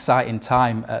an exciting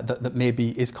time that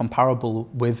maybe is comparable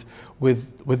with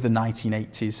the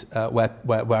 1980s,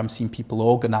 where I'm seeing people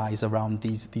organise around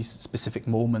these specific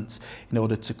moments in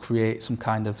order to create some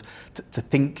kind of to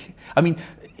think. I mean,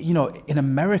 you know, in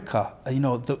America, you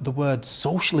know, the word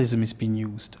socialism is being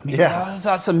used. I mean,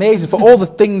 that's amazing. For all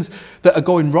the things that are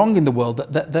going wrong in the world,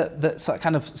 that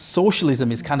kind of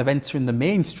socialism is kind of entering the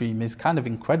mainstream is kind of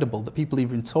incredible. That people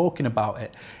even talking about it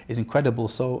is incredible.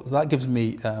 So that gives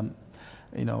me,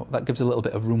 you know, that gives a little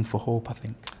bit of room for hope, I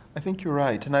think. I think you're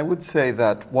right. And I would say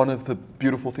that one of the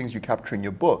beautiful things you capture in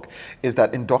your book is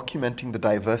that in documenting the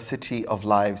diversity of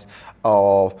lives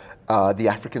of the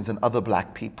Africans and other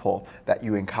black people that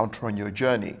you encounter on your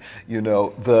journey, you know,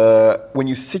 when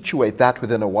you situate that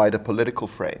within a wider political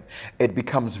frame, it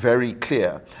becomes very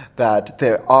clear that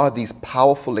there are these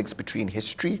powerful links between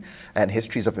history and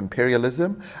histories of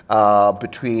imperialism,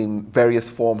 between various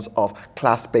forms of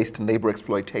class-based and labor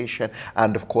exploitation,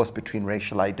 and of course between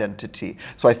racial identity.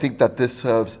 So I think that this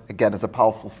serves, again, as a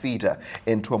powerful feeder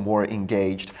into a more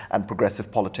engaged and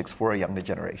progressive politics for a younger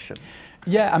generation.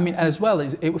 Yeah, I mean, and as well,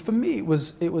 for me, it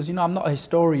was, you know, I'm not a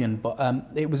historian, but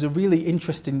it was a really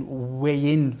interesting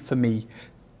way in for me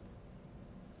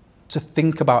to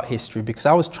think about history, because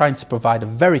I was trying to provide a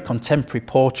very contemporary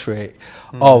portrait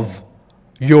of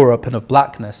Europe and of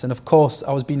blackness. And of course,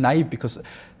 I was being naive, because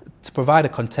to provide a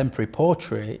contemporary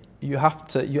portrait, you have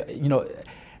to, you know,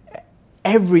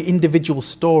 every individual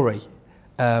story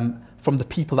from the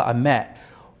people that I met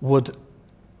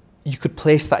you could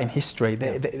place that in history.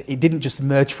 It didn't just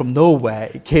emerge from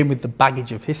nowhere. It came with the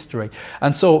baggage of history.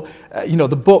 And so, you know,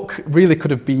 the book really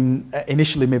could have been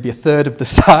initially maybe a third of the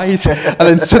size. And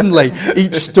then suddenly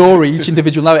each story, each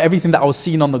individual, now everything that I was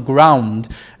seeing on the ground,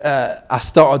 I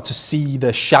started to see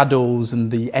the shadows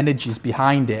and the energies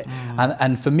behind it.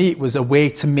 And for me, it was a way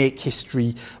to make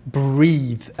history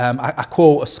breathe. I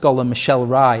quote a scholar, Michelle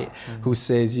Wright, who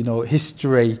says, you know,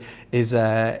 history is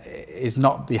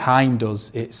not behind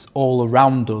us, it's all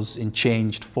around us in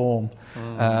changed form,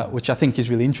 which I think is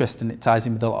really interesting. It ties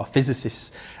in with a lot of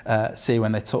physicists say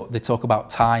when they talk about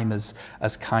time as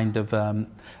kind of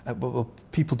well,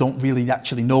 people don't really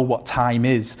actually know what time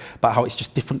is, but how it's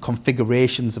just different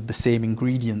configurations of the same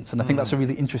ingredients. And I think that's a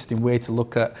really interesting way to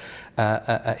look at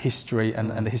history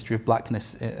and the history of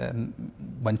blackness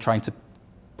when trying to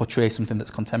portray something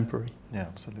that's contemporary. Yeah,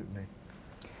 absolutely.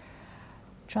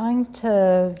 Trying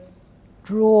to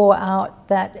draw out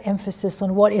that emphasis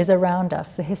on what is around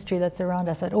us, the history that's around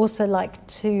us. I'd also like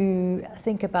to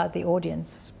think about the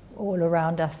audience all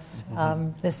around us,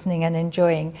 listening and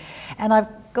enjoying. And I've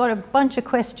got a bunch of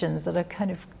questions that are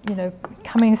kind of, you know,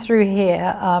 coming through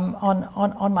here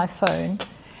on my phone.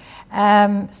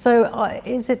 So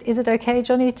is it okay,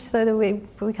 Johnny, so that we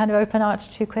kind of open out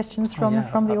to questions from the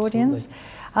absolutely. audience?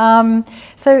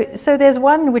 So there's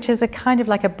one which is a kind of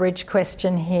like a bridge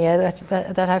question here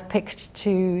that I've picked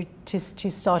to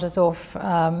start us off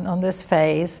on this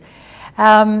phase.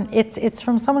 It's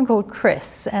from someone called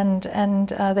Chris, and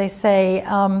they say,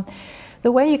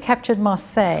 the way you captured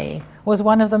Marseille was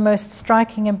one of the most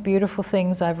striking and beautiful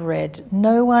things I've read.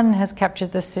 No one has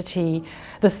captured the city,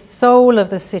 the soul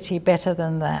of the city, better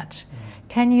than that.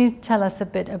 Can you tell us a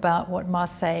bit about what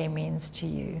Marseille means to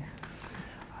you?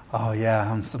 Oh yeah,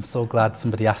 I'm so glad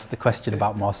somebody asked the question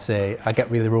about Marseille. I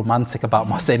get really romantic about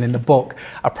Marseille, and in the book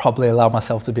I probably allow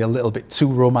myself to be a little bit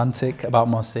too romantic about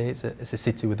Marseille. It's a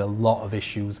city with a lot of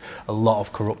issues, a lot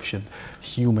of corruption,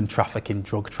 human trafficking,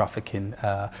 drug trafficking,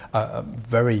 a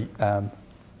very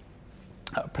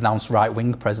pronounced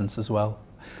right-wing presence as well.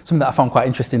 Something that I found quite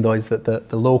interesting though is that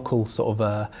the local sort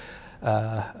of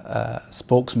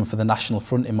spokesman for the National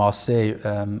Front in Marseille,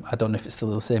 I don't know if it's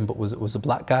still the same, but was a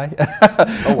black guy.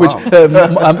 Oh, wow. Which,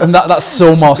 and that's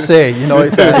so Marseille, you know.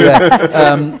 It's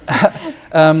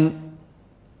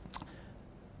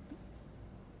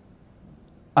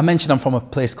I mentioned I'm from a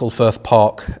place called Firth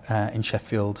Park in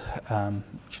Sheffield,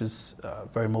 which is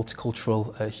very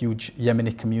multicultural, a huge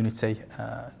Yemeni community,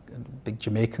 a big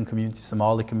Jamaican community,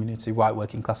 Somali community, white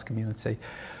working class community.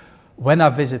 When I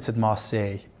visited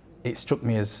Marseille, it struck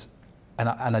me as, and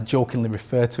I jokingly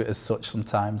refer to it as such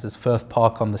sometimes, as Firth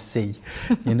Park on the sea.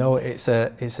 You know, it's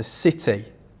a city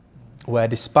where,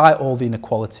 despite all the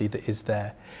inequality that is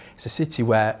there, it's a city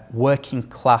where working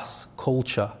class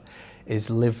culture is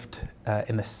lived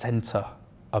in the centre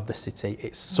of the city.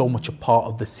 It's so much a part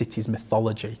of the city's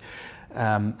mythology,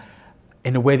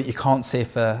 in a way that you can't say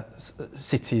for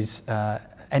cities,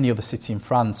 any other city in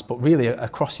France, but really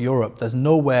across Europe. There's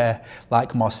nowhere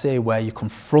like Marseille where you're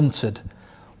confronted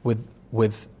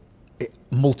with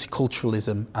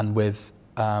multiculturalism and with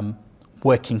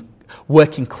working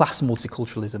class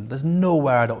multiculturalism. There's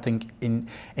nowhere, I don't think, in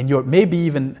Europe, maybe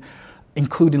even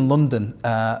including London,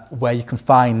 where you can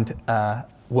find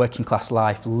working class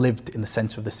life lived in the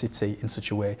centre of the city in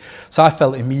such a way. So I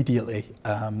felt immediately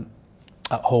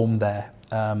at home there.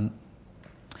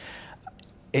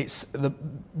 It's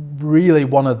really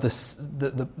one of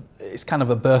it's kind of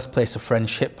a birthplace of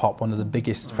French hip hop. One of the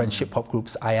biggest French hip hop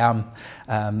groups, I Am,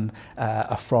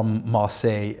 are from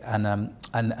Marseille,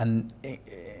 and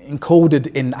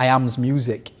encoded in I Am's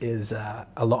music is a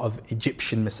lot of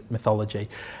Egyptian mythology.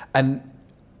 And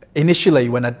initially,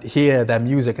 when I hear their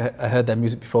music, I heard their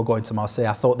music before going to Marseille,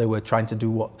 I thought they were trying to do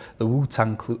what the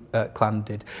Wu-Tang Clan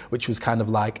did, which was kind of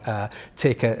like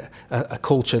take a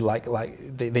culture like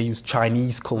they use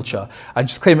Chinese culture and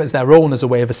just claim it as their own as a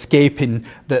way of escaping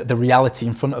the reality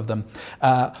in front of them.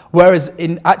 Whereas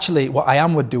in actually what I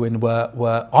Am were doing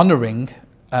were honouring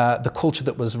the culture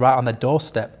that was right on their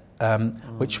doorstep,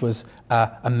 which was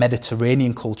a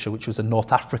Mediterranean culture, which was a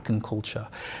North African culture.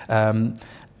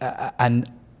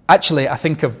 And actually, I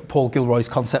think of Paul Gilroy's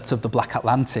concept of the Black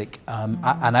Atlantic,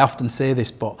 and I often say this,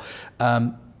 but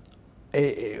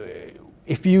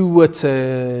if you were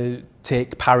to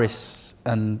take Paris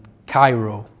and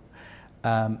Cairo,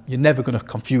 you're never going to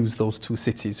confuse those two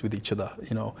cities with each other.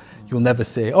 You know, you'll never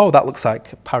say, "Oh, that looks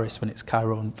like Paris" when it's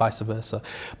Cairo, and vice versa.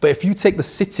 But if you take the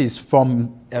cities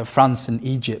from France and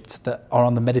Egypt that are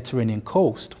on the Mediterranean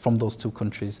coast, from those two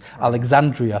countries,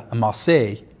 Alexandria and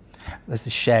Marseille, there's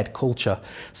this shared culture.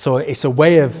 So it's a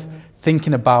way of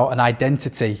thinking about an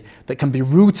identity that can be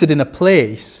rooted in a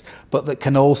place, but that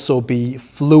can also be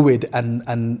fluid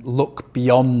and look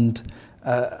beyond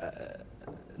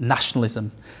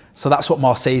nationalism. So that's what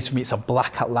Marseille is for me. It's a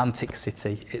Black Atlantic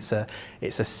city. It's a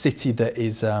city that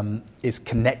is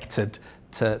connected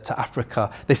to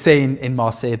Africa. They say in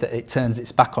Marseille that it turns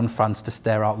its back on France to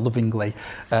stare out lovingly,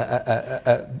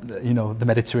 you know, the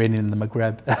Mediterranean and the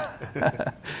Maghreb.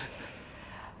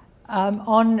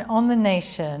 On the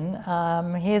nation,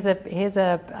 here's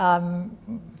a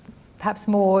perhaps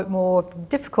more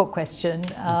difficult question,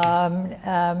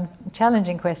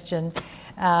 challenging question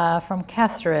from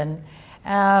Catherine.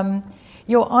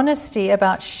 Your honesty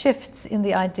about shifts in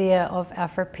the idea of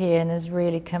Afropean is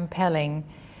really compelling.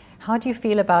 How do you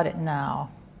feel about it now,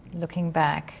 looking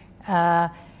back?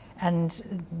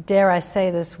 And dare I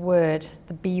say this word,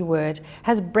 the B word,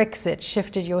 has Brexit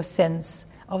shifted your sense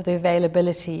of the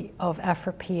availability of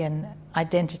Afropean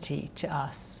identity to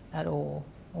us at all,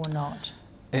 or not?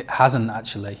 It hasn't,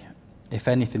 actually. If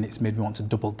anything, it's made me want to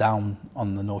double down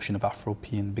on the notion of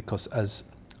Afropean, because as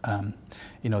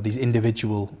you know, these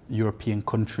individual European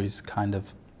countries kind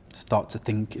of start to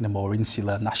think in a more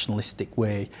insular, nationalistic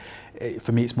way,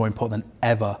 for me it's more important than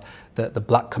ever that the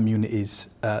black communities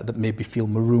that maybe feel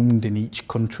marooned in each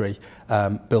country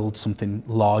build something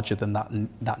larger than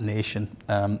that nation.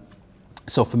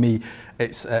 So for me,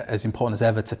 it's as important as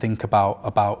ever to think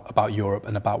about Europe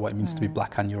and about what it means to be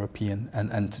black and European,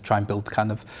 and to try and build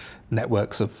kind of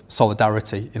networks of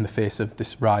solidarity in the face of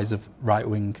this rise of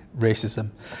right-wing racism.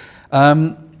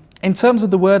 In terms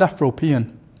of the word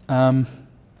Afropean,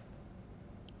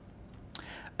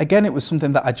 again, it was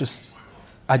something that I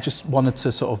just wanted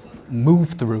to sort of move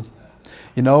through,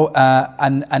 you know,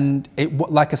 and it,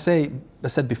 like I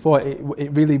said before,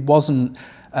 it really wasn't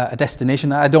a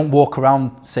destination. I don't walk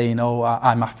around saying, "Oh,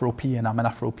 I'm Afropean, I'm an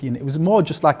Afropean." It was more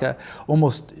just like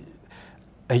almost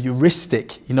a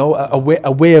heuristic, you know, a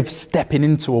way of stepping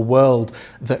into a world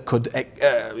that could,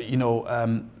 you know,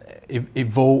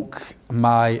 evoke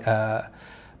my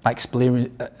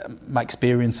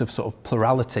experience of sort of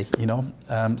plurality, you know.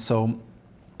 So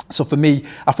So for me,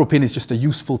 Afropean is just a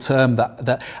useful term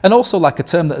and also like a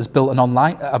term that has built an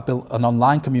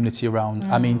online community around.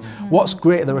 I mean, what's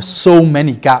great, there are so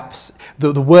many gaps.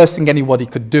 The worst thing anybody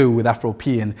could do with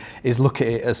Afropean is look at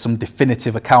it as some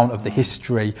definitive account of the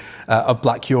history of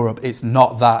Black Europe. It's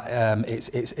not that.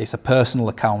 It's a personal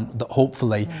account that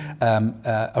hopefully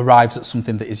arrives at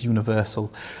something that is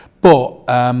universal. But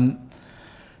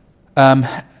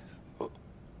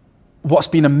what's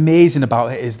been amazing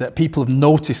about it is that people have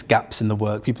noticed gaps in the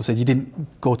work. People said you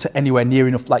didn't go to anywhere near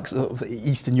enough like sort of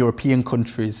Eastern European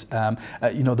countries.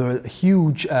 You know, there are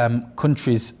huge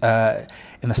countries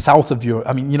in the south of Europe.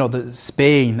 I mean, you know,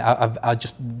 Spain, I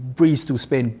just breezed through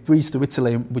Spain, breezed through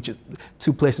Italy, which are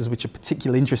two places which are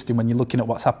particularly interesting when you're looking at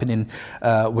what's happening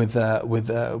with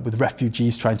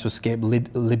refugees trying to escape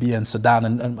Libya and Sudan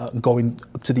and going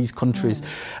to these countries.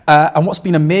 And what's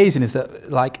been amazing is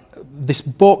that, like, this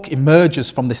book emerges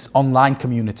from this online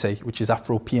community, which is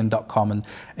afropean.com, and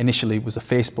initially it was a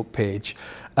Facebook page.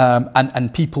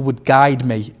 And people would guide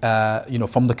me, you know,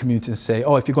 from the community and say,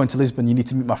 oh, if you're going to Lisbon, you need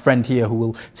to meet my friend here who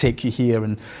will take you here.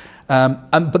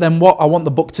 But then what I want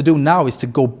the book to do now is to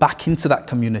go back into that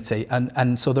community.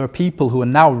 And so there are people who are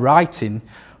now writing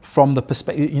from the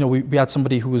perspective, you know, we had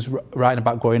somebody who was writing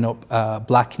about growing up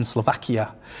black in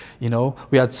Slovakia, you know.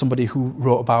 We had somebody who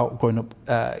wrote about growing up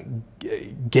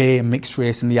gay and mixed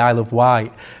race in the Isle of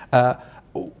Wight.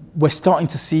 We're starting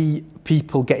to see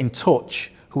people get in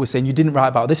touch who are saying, you didn't write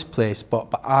about this place, but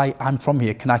I'm from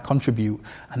here, can I contribute?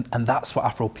 And that's what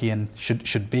Afropean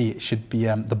should be. It should be,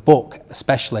 the book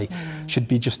especially, should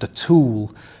be just a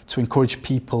tool to encourage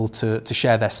people to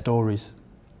share their stories.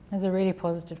 There's a really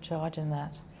positive charge in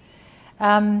that.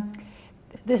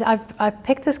 I've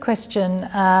picked this question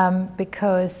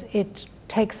because it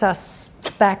takes us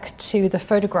back to the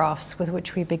photographs with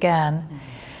which we began.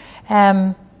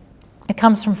 It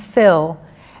comes from Phil.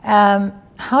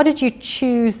 How did you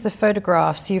choose the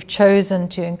photographs you've chosen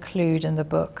to include in the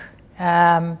book?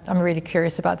 I'm really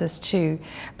curious about this too.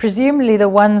 Presumably the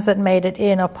ones that made it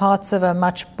in are parts of a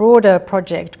much broader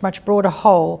project, much broader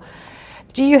whole.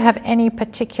 Do you have any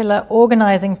particular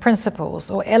organizing principles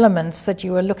or elements that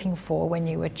you were looking for when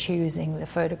you were choosing the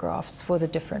photographs for the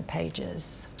different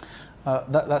pages?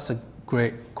 That's a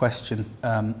great question.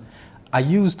 I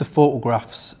use the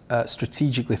photographs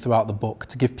strategically throughout the book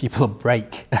to give people a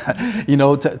break. You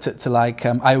know, to like,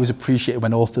 I always appreciate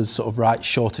when authors sort of write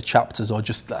shorter chapters or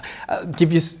just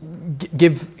give you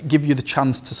the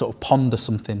chance to sort of ponder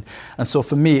something. And so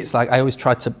for me, it's like I always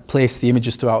try to place the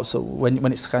images throughout. So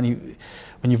when it's kind of,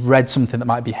 when you've read something that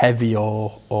might be heavy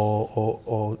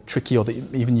or tricky, or that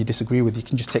even you disagree with, you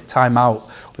can just take time out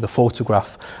with a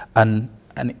photograph, and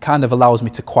it kind of allows me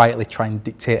to quietly try and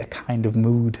dictate a kind of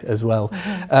mood as well.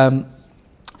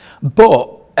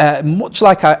 But much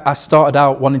like I started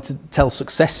out wanting to tell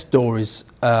success stories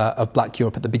of Black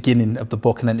Europe at the beginning of the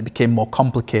book, and then it became more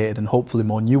complicated and hopefully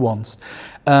more nuanced.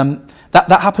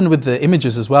 That happened with the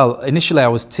images as well. Initially I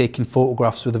was taking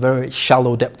photographs with a very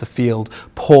shallow depth of field,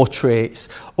 portraits,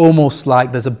 almost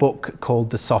like there's a book called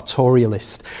The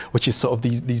Sartorialist, which is sort of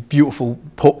these beautiful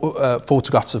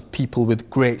photographs of people with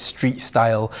great street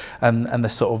style, and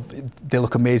they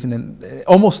look amazing, and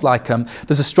almost like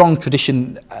there's a strong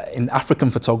tradition in African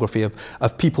photography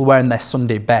of people wearing their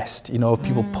Sunday best, you know, of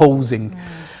people posing.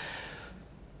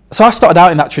 So I started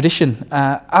out in that tradition.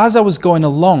 As I was going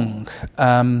along,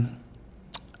 and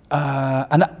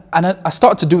I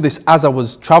started to do this as I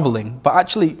was traveling, but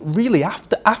actually really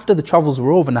after the travels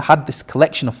were over and I had this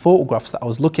collection of photographs that I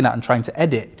was looking at and trying to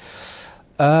edit,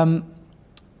 I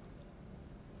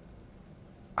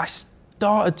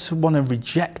started to want to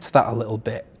reject that a little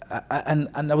bit, and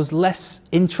I was less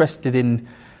interested in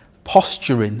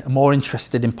posturing and more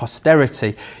interested in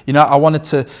posterity. You know, I wanted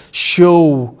to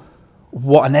show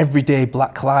what an everyday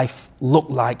black life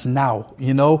looked like now,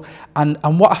 you know, and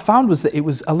what I found was that it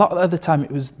was a lot of the time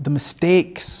it was the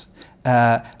mistakes,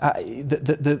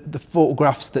 the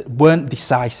photographs that weren't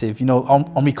decisive. You know,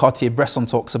 Henri Cartier-Bresson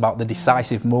talks about the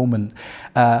decisive moment,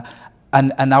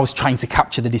 and I was trying to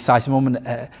capture the decisive moment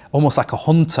almost like a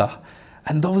hunter.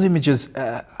 And those images,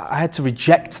 I had to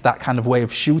reject that kind of way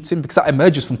of shooting, because that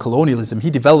emerges from colonialism.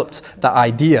 He developed that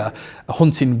idea,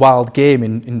 hunting wild game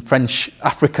in French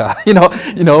Africa. You know,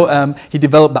 he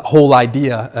developed that whole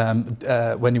idea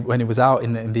when he was out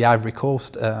in the Ivory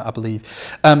Coast, I believe.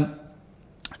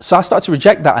 So I started to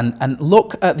reject that and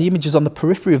look at the images on the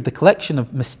periphery of the collection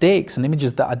of mistakes and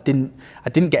images that I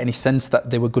didn't get any sense that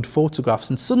they were good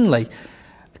photographs. And suddenly,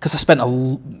 because I spent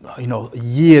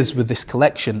years with this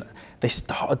collection, they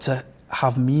started to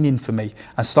have meaning for me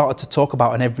and started to talk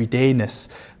about an everydayness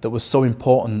that was so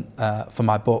important for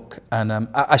my book. And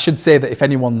I should say that if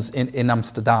anyone's in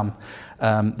Amsterdam,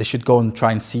 they should go and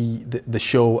try and see the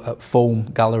show at Foam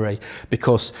Gallery,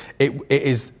 because it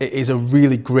is a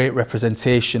really great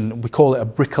representation. We call it a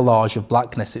bricolage of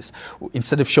blackness. It's,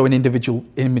 instead of showing individual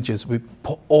images, we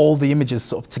put all the images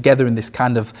sort of together in this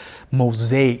kind of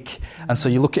mosaic. And so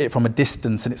you look at it from a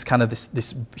distance and it's kind of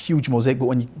this huge mosaic, but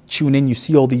when you tune in, you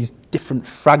see all these different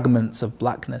fragments of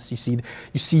blackness. You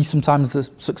see sometimes the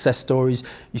success stories,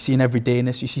 you see an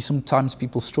everydayness, you see sometimes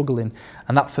people struggling.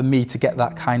 And that, for me, to get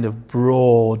that kind of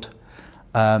broad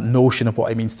notion of what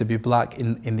it means to be black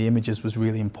in the images was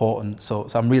really important. So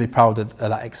I'm really proud of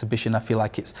that exhibition. I feel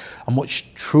like it's a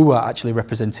much truer, actually,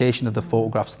 representation of the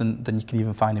photographs than you can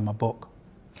even find in my book.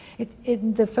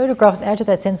 The photographs add to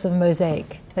that sense of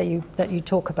mosaic that you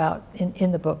talk about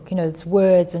in the book. You know, it's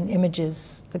words and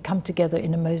images that come together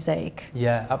in a mosaic.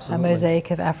 Yeah, absolutely. A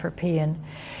mosaic of Afropean.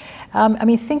 I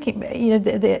mean, thinking, you know,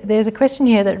 there's a question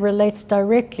here that relates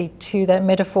directly to that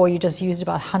metaphor you just used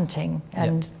about hunting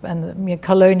and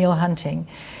colonial hunting.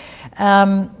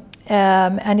 And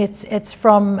it's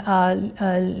from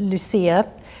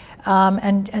Lucia,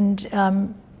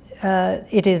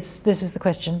 this is the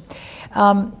question.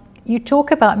 You talk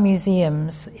about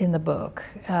museums in the book,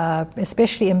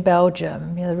 especially in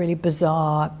Belgium, you know, the really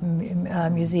bizarre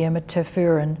museum at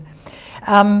Tervuren.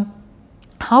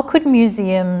 How could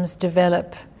museums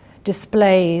develop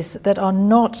displays that are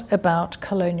not about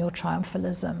colonial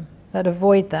triumphalism, that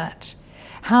avoid that?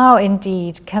 How,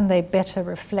 indeed, can they better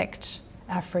reflect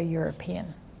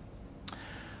Afro-European?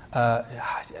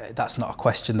 That's not a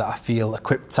question that I feel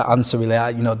equipped to answer, really.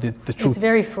 The truth. It's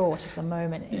very fraught at the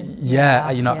moment.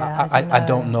 I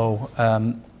don't know.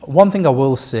 One thing I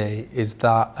will say is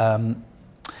that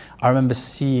I remember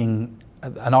seeing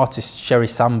an artist, Sherry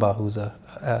Samba, who's a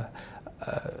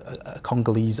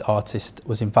Congolese artist,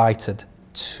 was invited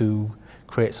to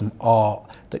create some art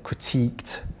that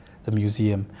critiqued the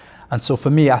museum. And so for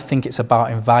me, I think it's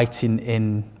about inviting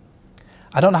in.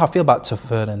 I don't know how I feel about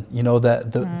Tervuren, you know,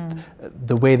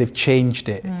 the way they've changed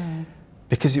it,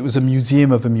 because it was a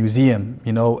museum of a museum,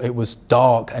 you know, it was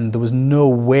dark and there was no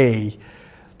way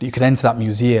that you could enter that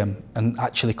museum and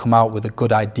actually come out with a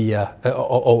good idea,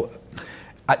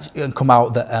 and come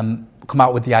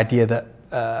out with the idea that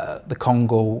the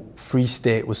Congo Free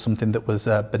State was something that was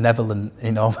benevolent,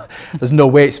 you know. There's no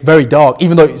way. It's very dark,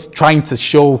 even though it's trying to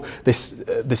show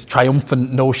this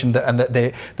triumphant notion that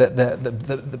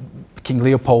the King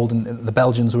Leopold and the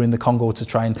Belgians were in the Congo to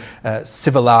try and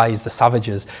civilize the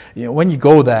savages. You know, when you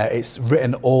go there, it's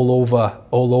written all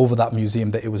over that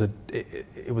museum that it was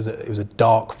a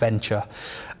dark venture.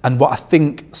 And what I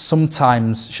think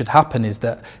sometimes should happen is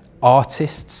that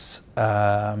artists,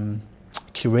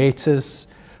 curators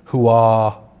who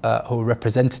are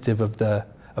representative of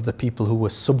the people who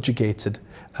were subjugated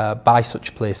by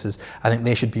such places, I think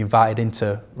they should be invited in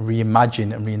to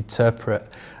reimagine and reinterpret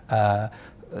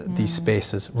these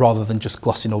spaces, rather than just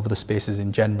glossing over the spaces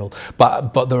in general.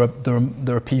 But there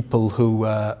are people who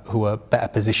are better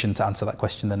positioned to answer that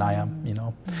question than I am, you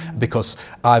know, because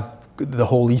the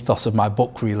whole ethos of my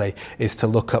book really is to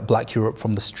look at Black Europe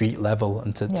from the street level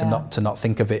and to not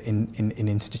think of it in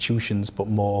institutions, but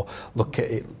more look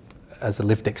at it as a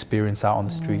lived experience out on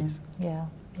the streets.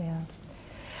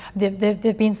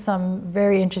 There've been some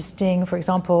very interesting, for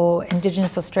example,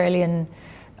 Indigenous Australian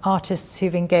artists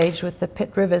who've engaged with the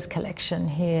Pitt Rivers collection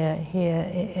here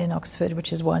in Oxford,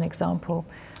 which is one example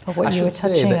of what you were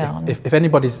touching on. If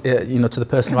anybody's, to the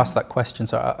person who asked that question,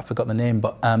 sorry, I forgot the name,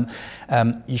 but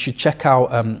you should check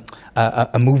out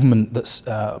a movement that's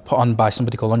put on by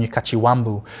somebody called Onyekachi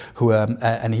Wambu, who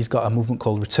and he's got a movement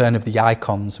called Return of the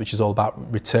Icons, which is all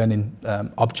about returning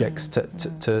objects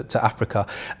to Africa.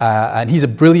 And he's a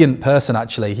brilliant person,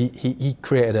 actually. He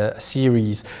created a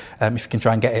series, if you can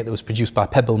try and get it, that was produced by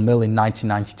Pebble Mill in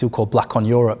 1992 called Black on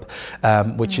Europe,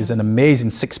 which is an amazing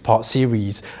 6-part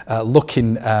series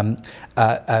looking at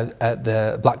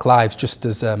the Black lives just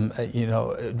as,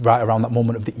 right around that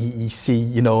moment of the EEC,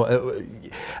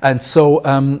 and so,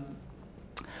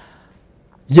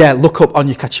 look up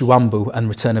Onyekachi Wambu and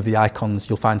Return of the Icons.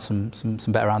 You'll find some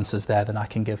better answers there than I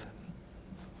can give.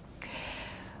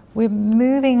 We're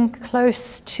moving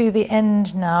close to the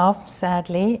end now,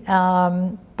 sadly,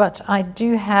 but I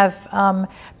do have,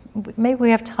 maybe we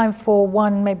have time for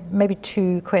one, maybe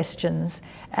two questions.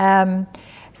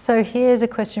 So here's a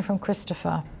question from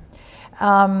Christopher.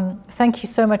 Thank you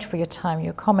so much for your time,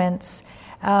 your comments.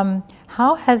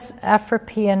 How has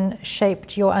Afropean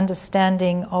shaped your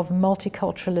understanding of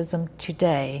multiculturalism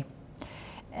today?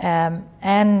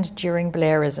 and during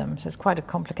Blairism? So it's quite a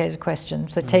complicated question.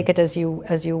 So take it as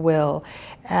you will.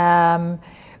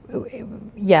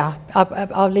 Yeah,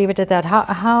 I'll leave it at that.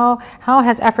 How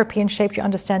has Afropean shaped your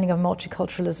understanding of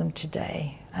multiculturalism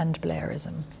today and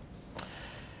Blairism?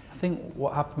 I think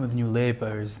what happened with New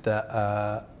Labour is that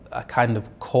a kind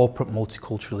of corporate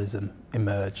multiculturalism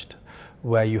emerged,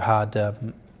 where you had,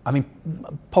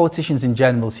 politicians in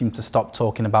general seem to stop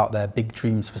talking about their big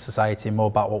dreams for society and more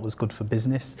about what was good for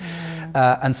business.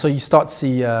 And so you start to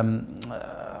see,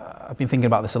 I've been thinking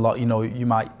about this a lot, you know, you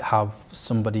might have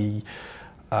somebody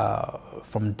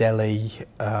from Delhi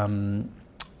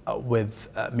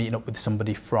meeting up with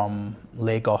somebody from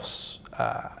Lagos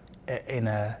in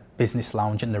a business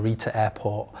lounge at Narita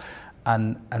Airport,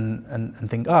 and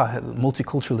think,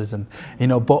 multiculturalism, you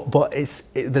know, but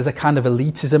there's a kind of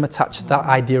elitism attached to that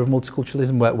idea of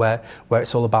multiculturalism where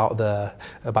it's all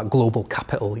about global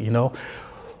capital, you know.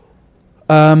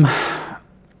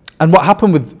 And what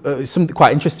happened with something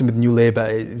quite interesting with New Labour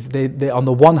is they on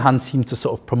the one hand seem to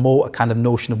sort of promote a kind of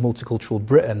notion of multicultural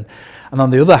Britain, and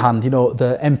on the other hand, you know,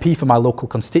 the MP for my local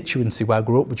constituency where I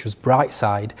grew up, which was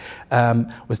Brightside,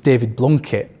 was David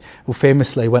Blunkett, who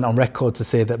famously went on record to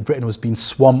say that Britain was being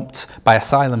swamped by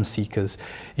asylum seekers,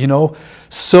 you know.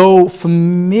 So for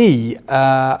me,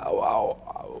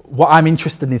 what I'm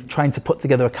interested in is trying to put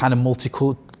together a kind of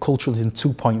multiculturalism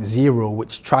 2.0,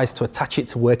 which tries to attach it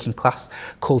to working class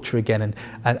culture again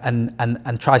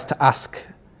and tries to ask,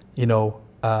 you know,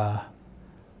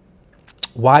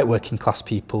 white working class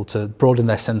people to broaden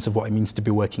their sense of what it means to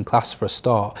be working class for a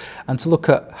start, and to look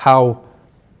at how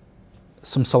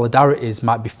some solidarities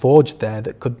might be forged there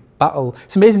that could battle.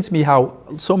 It's amazing to me how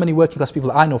so many working class people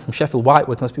that I know from Sheffield, white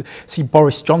working class people, see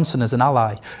Boris Johnson as an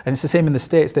ally, and it's the same in the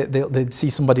States. They see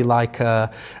somebody like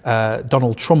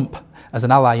Donald Trump as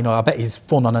an ally. You know, I bet he's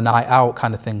fun on a night out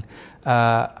kind of thing.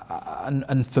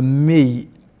 And for me,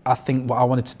 I think what I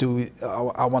wanted to do,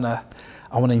 I want to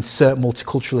insert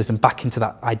multiculturalism back into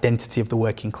that identity of the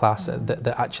working class, that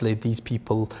actually these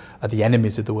people are the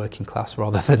enemies of the working class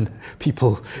rather than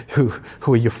people who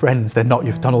are your friends. They're not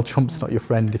your, Donald Trump's not your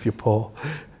friend if you're poor.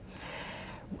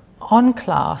 On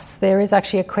class, there is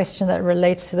actually a question that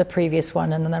relates to the previous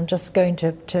one, and I'm just going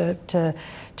to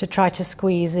try to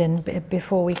squeeze in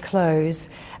before we close.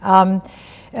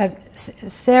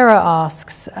 Sarah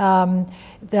asks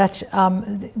that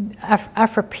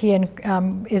Afropean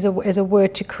is a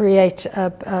word to create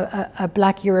a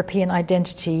black European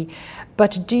identity,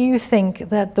 but do you think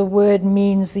that the word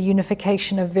means the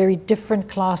unification of very different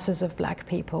classes of black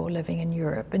people living in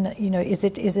Europe? And you know, is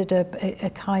it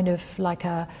a kind of like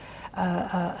an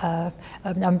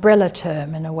umbrella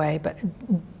term in a way, but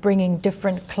bringing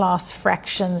different class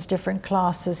fractions, different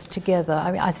classes together?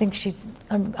 I mean, I think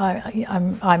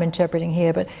I'm interpreting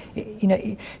here, but you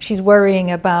know, she's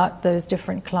worrying about those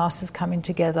different classes coming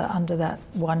together under that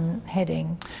one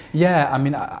heading. Yeah, I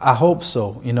mean, I hope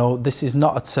so. You know, this is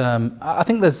not a term. I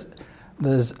think there's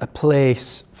a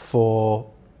place for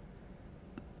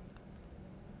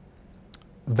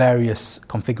various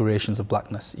configurations of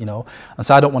blackness, you know, and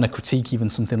so I don't want to critique even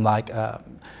something like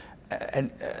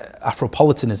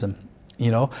Afropolitanism,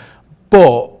 you know,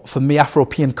 but for me,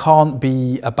 Afropean can't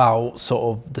be about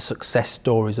sort of the success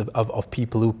stories of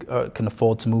people who can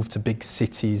afford to move to big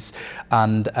cities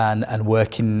and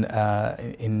work in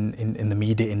the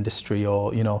media industry,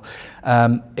 or you know,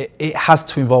 it has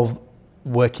to involve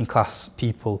working class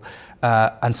people,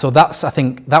 and so I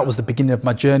think that was the beginning of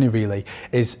my journey. Really,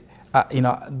 is you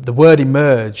know, the word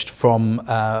emerged from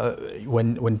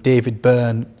when David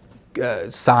Byrne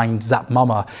signed Zap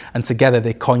Mama, and together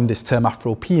they coined this term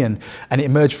Afropean, and it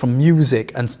emerged from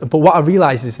music. But what I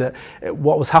realised is that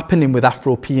what was happening with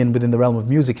Afropean within the realm of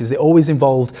music is they always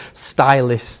involved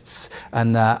stylists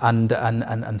and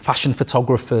fashion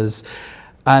photographers.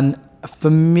 And for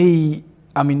me,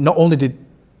 I mean, not only did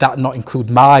that not include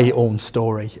my own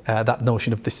story, that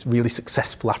notion of this really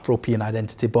successful Afropean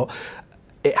identity, but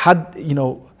it had, you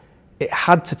know, it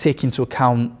had to take into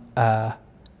account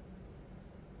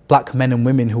black men and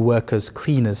women who work as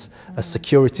cleaners, as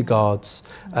security guards,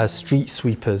 as street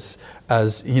sweepers,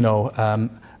 as you know,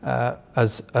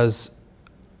 as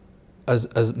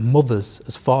mothers,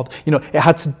 as fathers. You know, it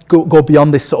had to go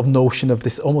beyond this sort of notion of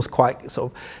this almost quite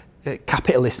sort of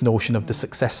capitalist notion of the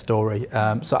success story.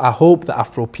 So I hope that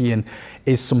Afropean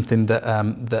is something that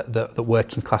that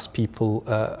working class people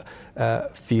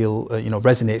feel you know,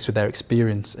 resonates with their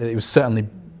experience. It was certainly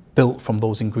built from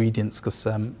those ingredients because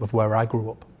of where I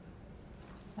grew up.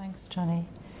 Thanks, Johnny.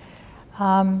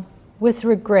 With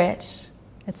regret,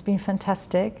 it's been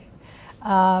fantastic.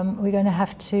 We're going to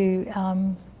have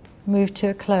to move to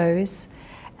a close.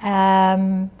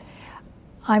 I'm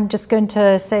just going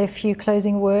to say a few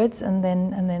closing words and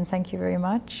then thank you very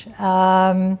much.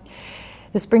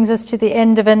 This brings us to the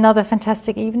end of another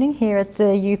fantastic evening here at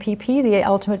the UPP, the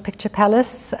Ultimate Picture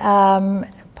Palace,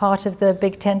 part of the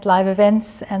Big Tent live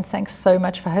events, and thanks so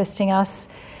much for hosting us.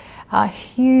 A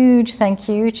huge thank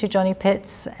you to Johnny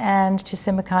Pitts and to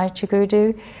Simakai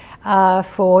Chigudu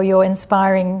for your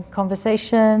inspiring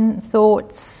conversation,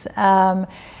 thoughts,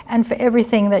 and for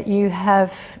everything that you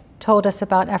have told us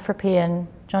about Afropean.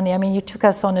 Johnny, I mean, you took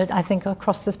us on it, I think,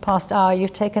 across this past hour.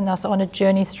 You've taken us on a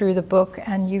journey through the book,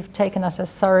 and you've taken us as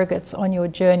surrogates on your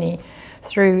journey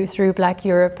through Black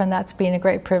Europe, and that's been a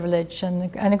great privilege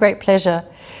and a great pleasure.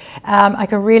 I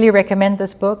can really recommend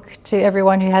this book to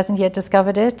everyone who hasn't yet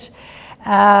discovered it.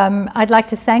 I'd like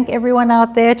to thank everyone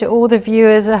out there, to all the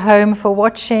viewers at home for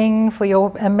watching, for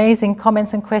your amazing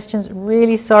comments and questions.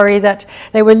 Really sorry that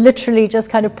they were literally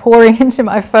just kind of pouring into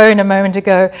my phone a moment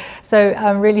ago. So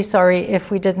I'm really sorry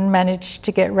if we didn't manage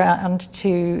to get round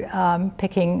to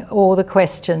picking all the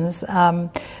questions.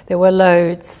 There were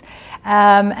loads.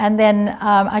 And then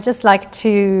I'd just like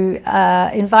to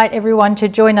invite everyone to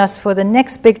join us for the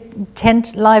next Big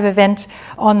Tent live event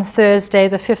on Thursday,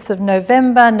 the 5th of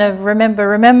November.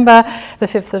 Remember, the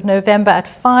 5th of November at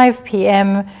 5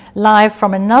 p.m, live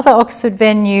from another Oxford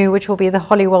venue, which will be the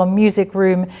Holywell Music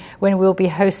Room, when we'll be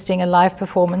hosting a live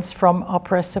performance from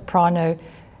opera soprano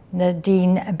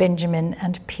Nadine Benjamin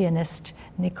and pianist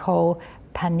Nicole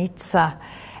Panizza.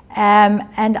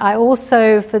 And I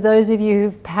also, for those of you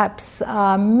who've perhaps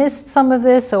missed some of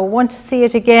this or want to see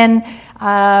it again,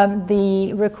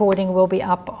 the recording will be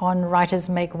up on Writers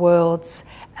Make Worlds.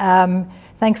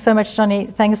 Thanks so much, Johnny.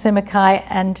 Thanks, Simakai.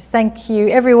 And thank you,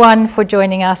 everyone, for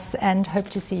joining us, and hope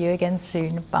to see you again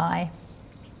soon. Bye.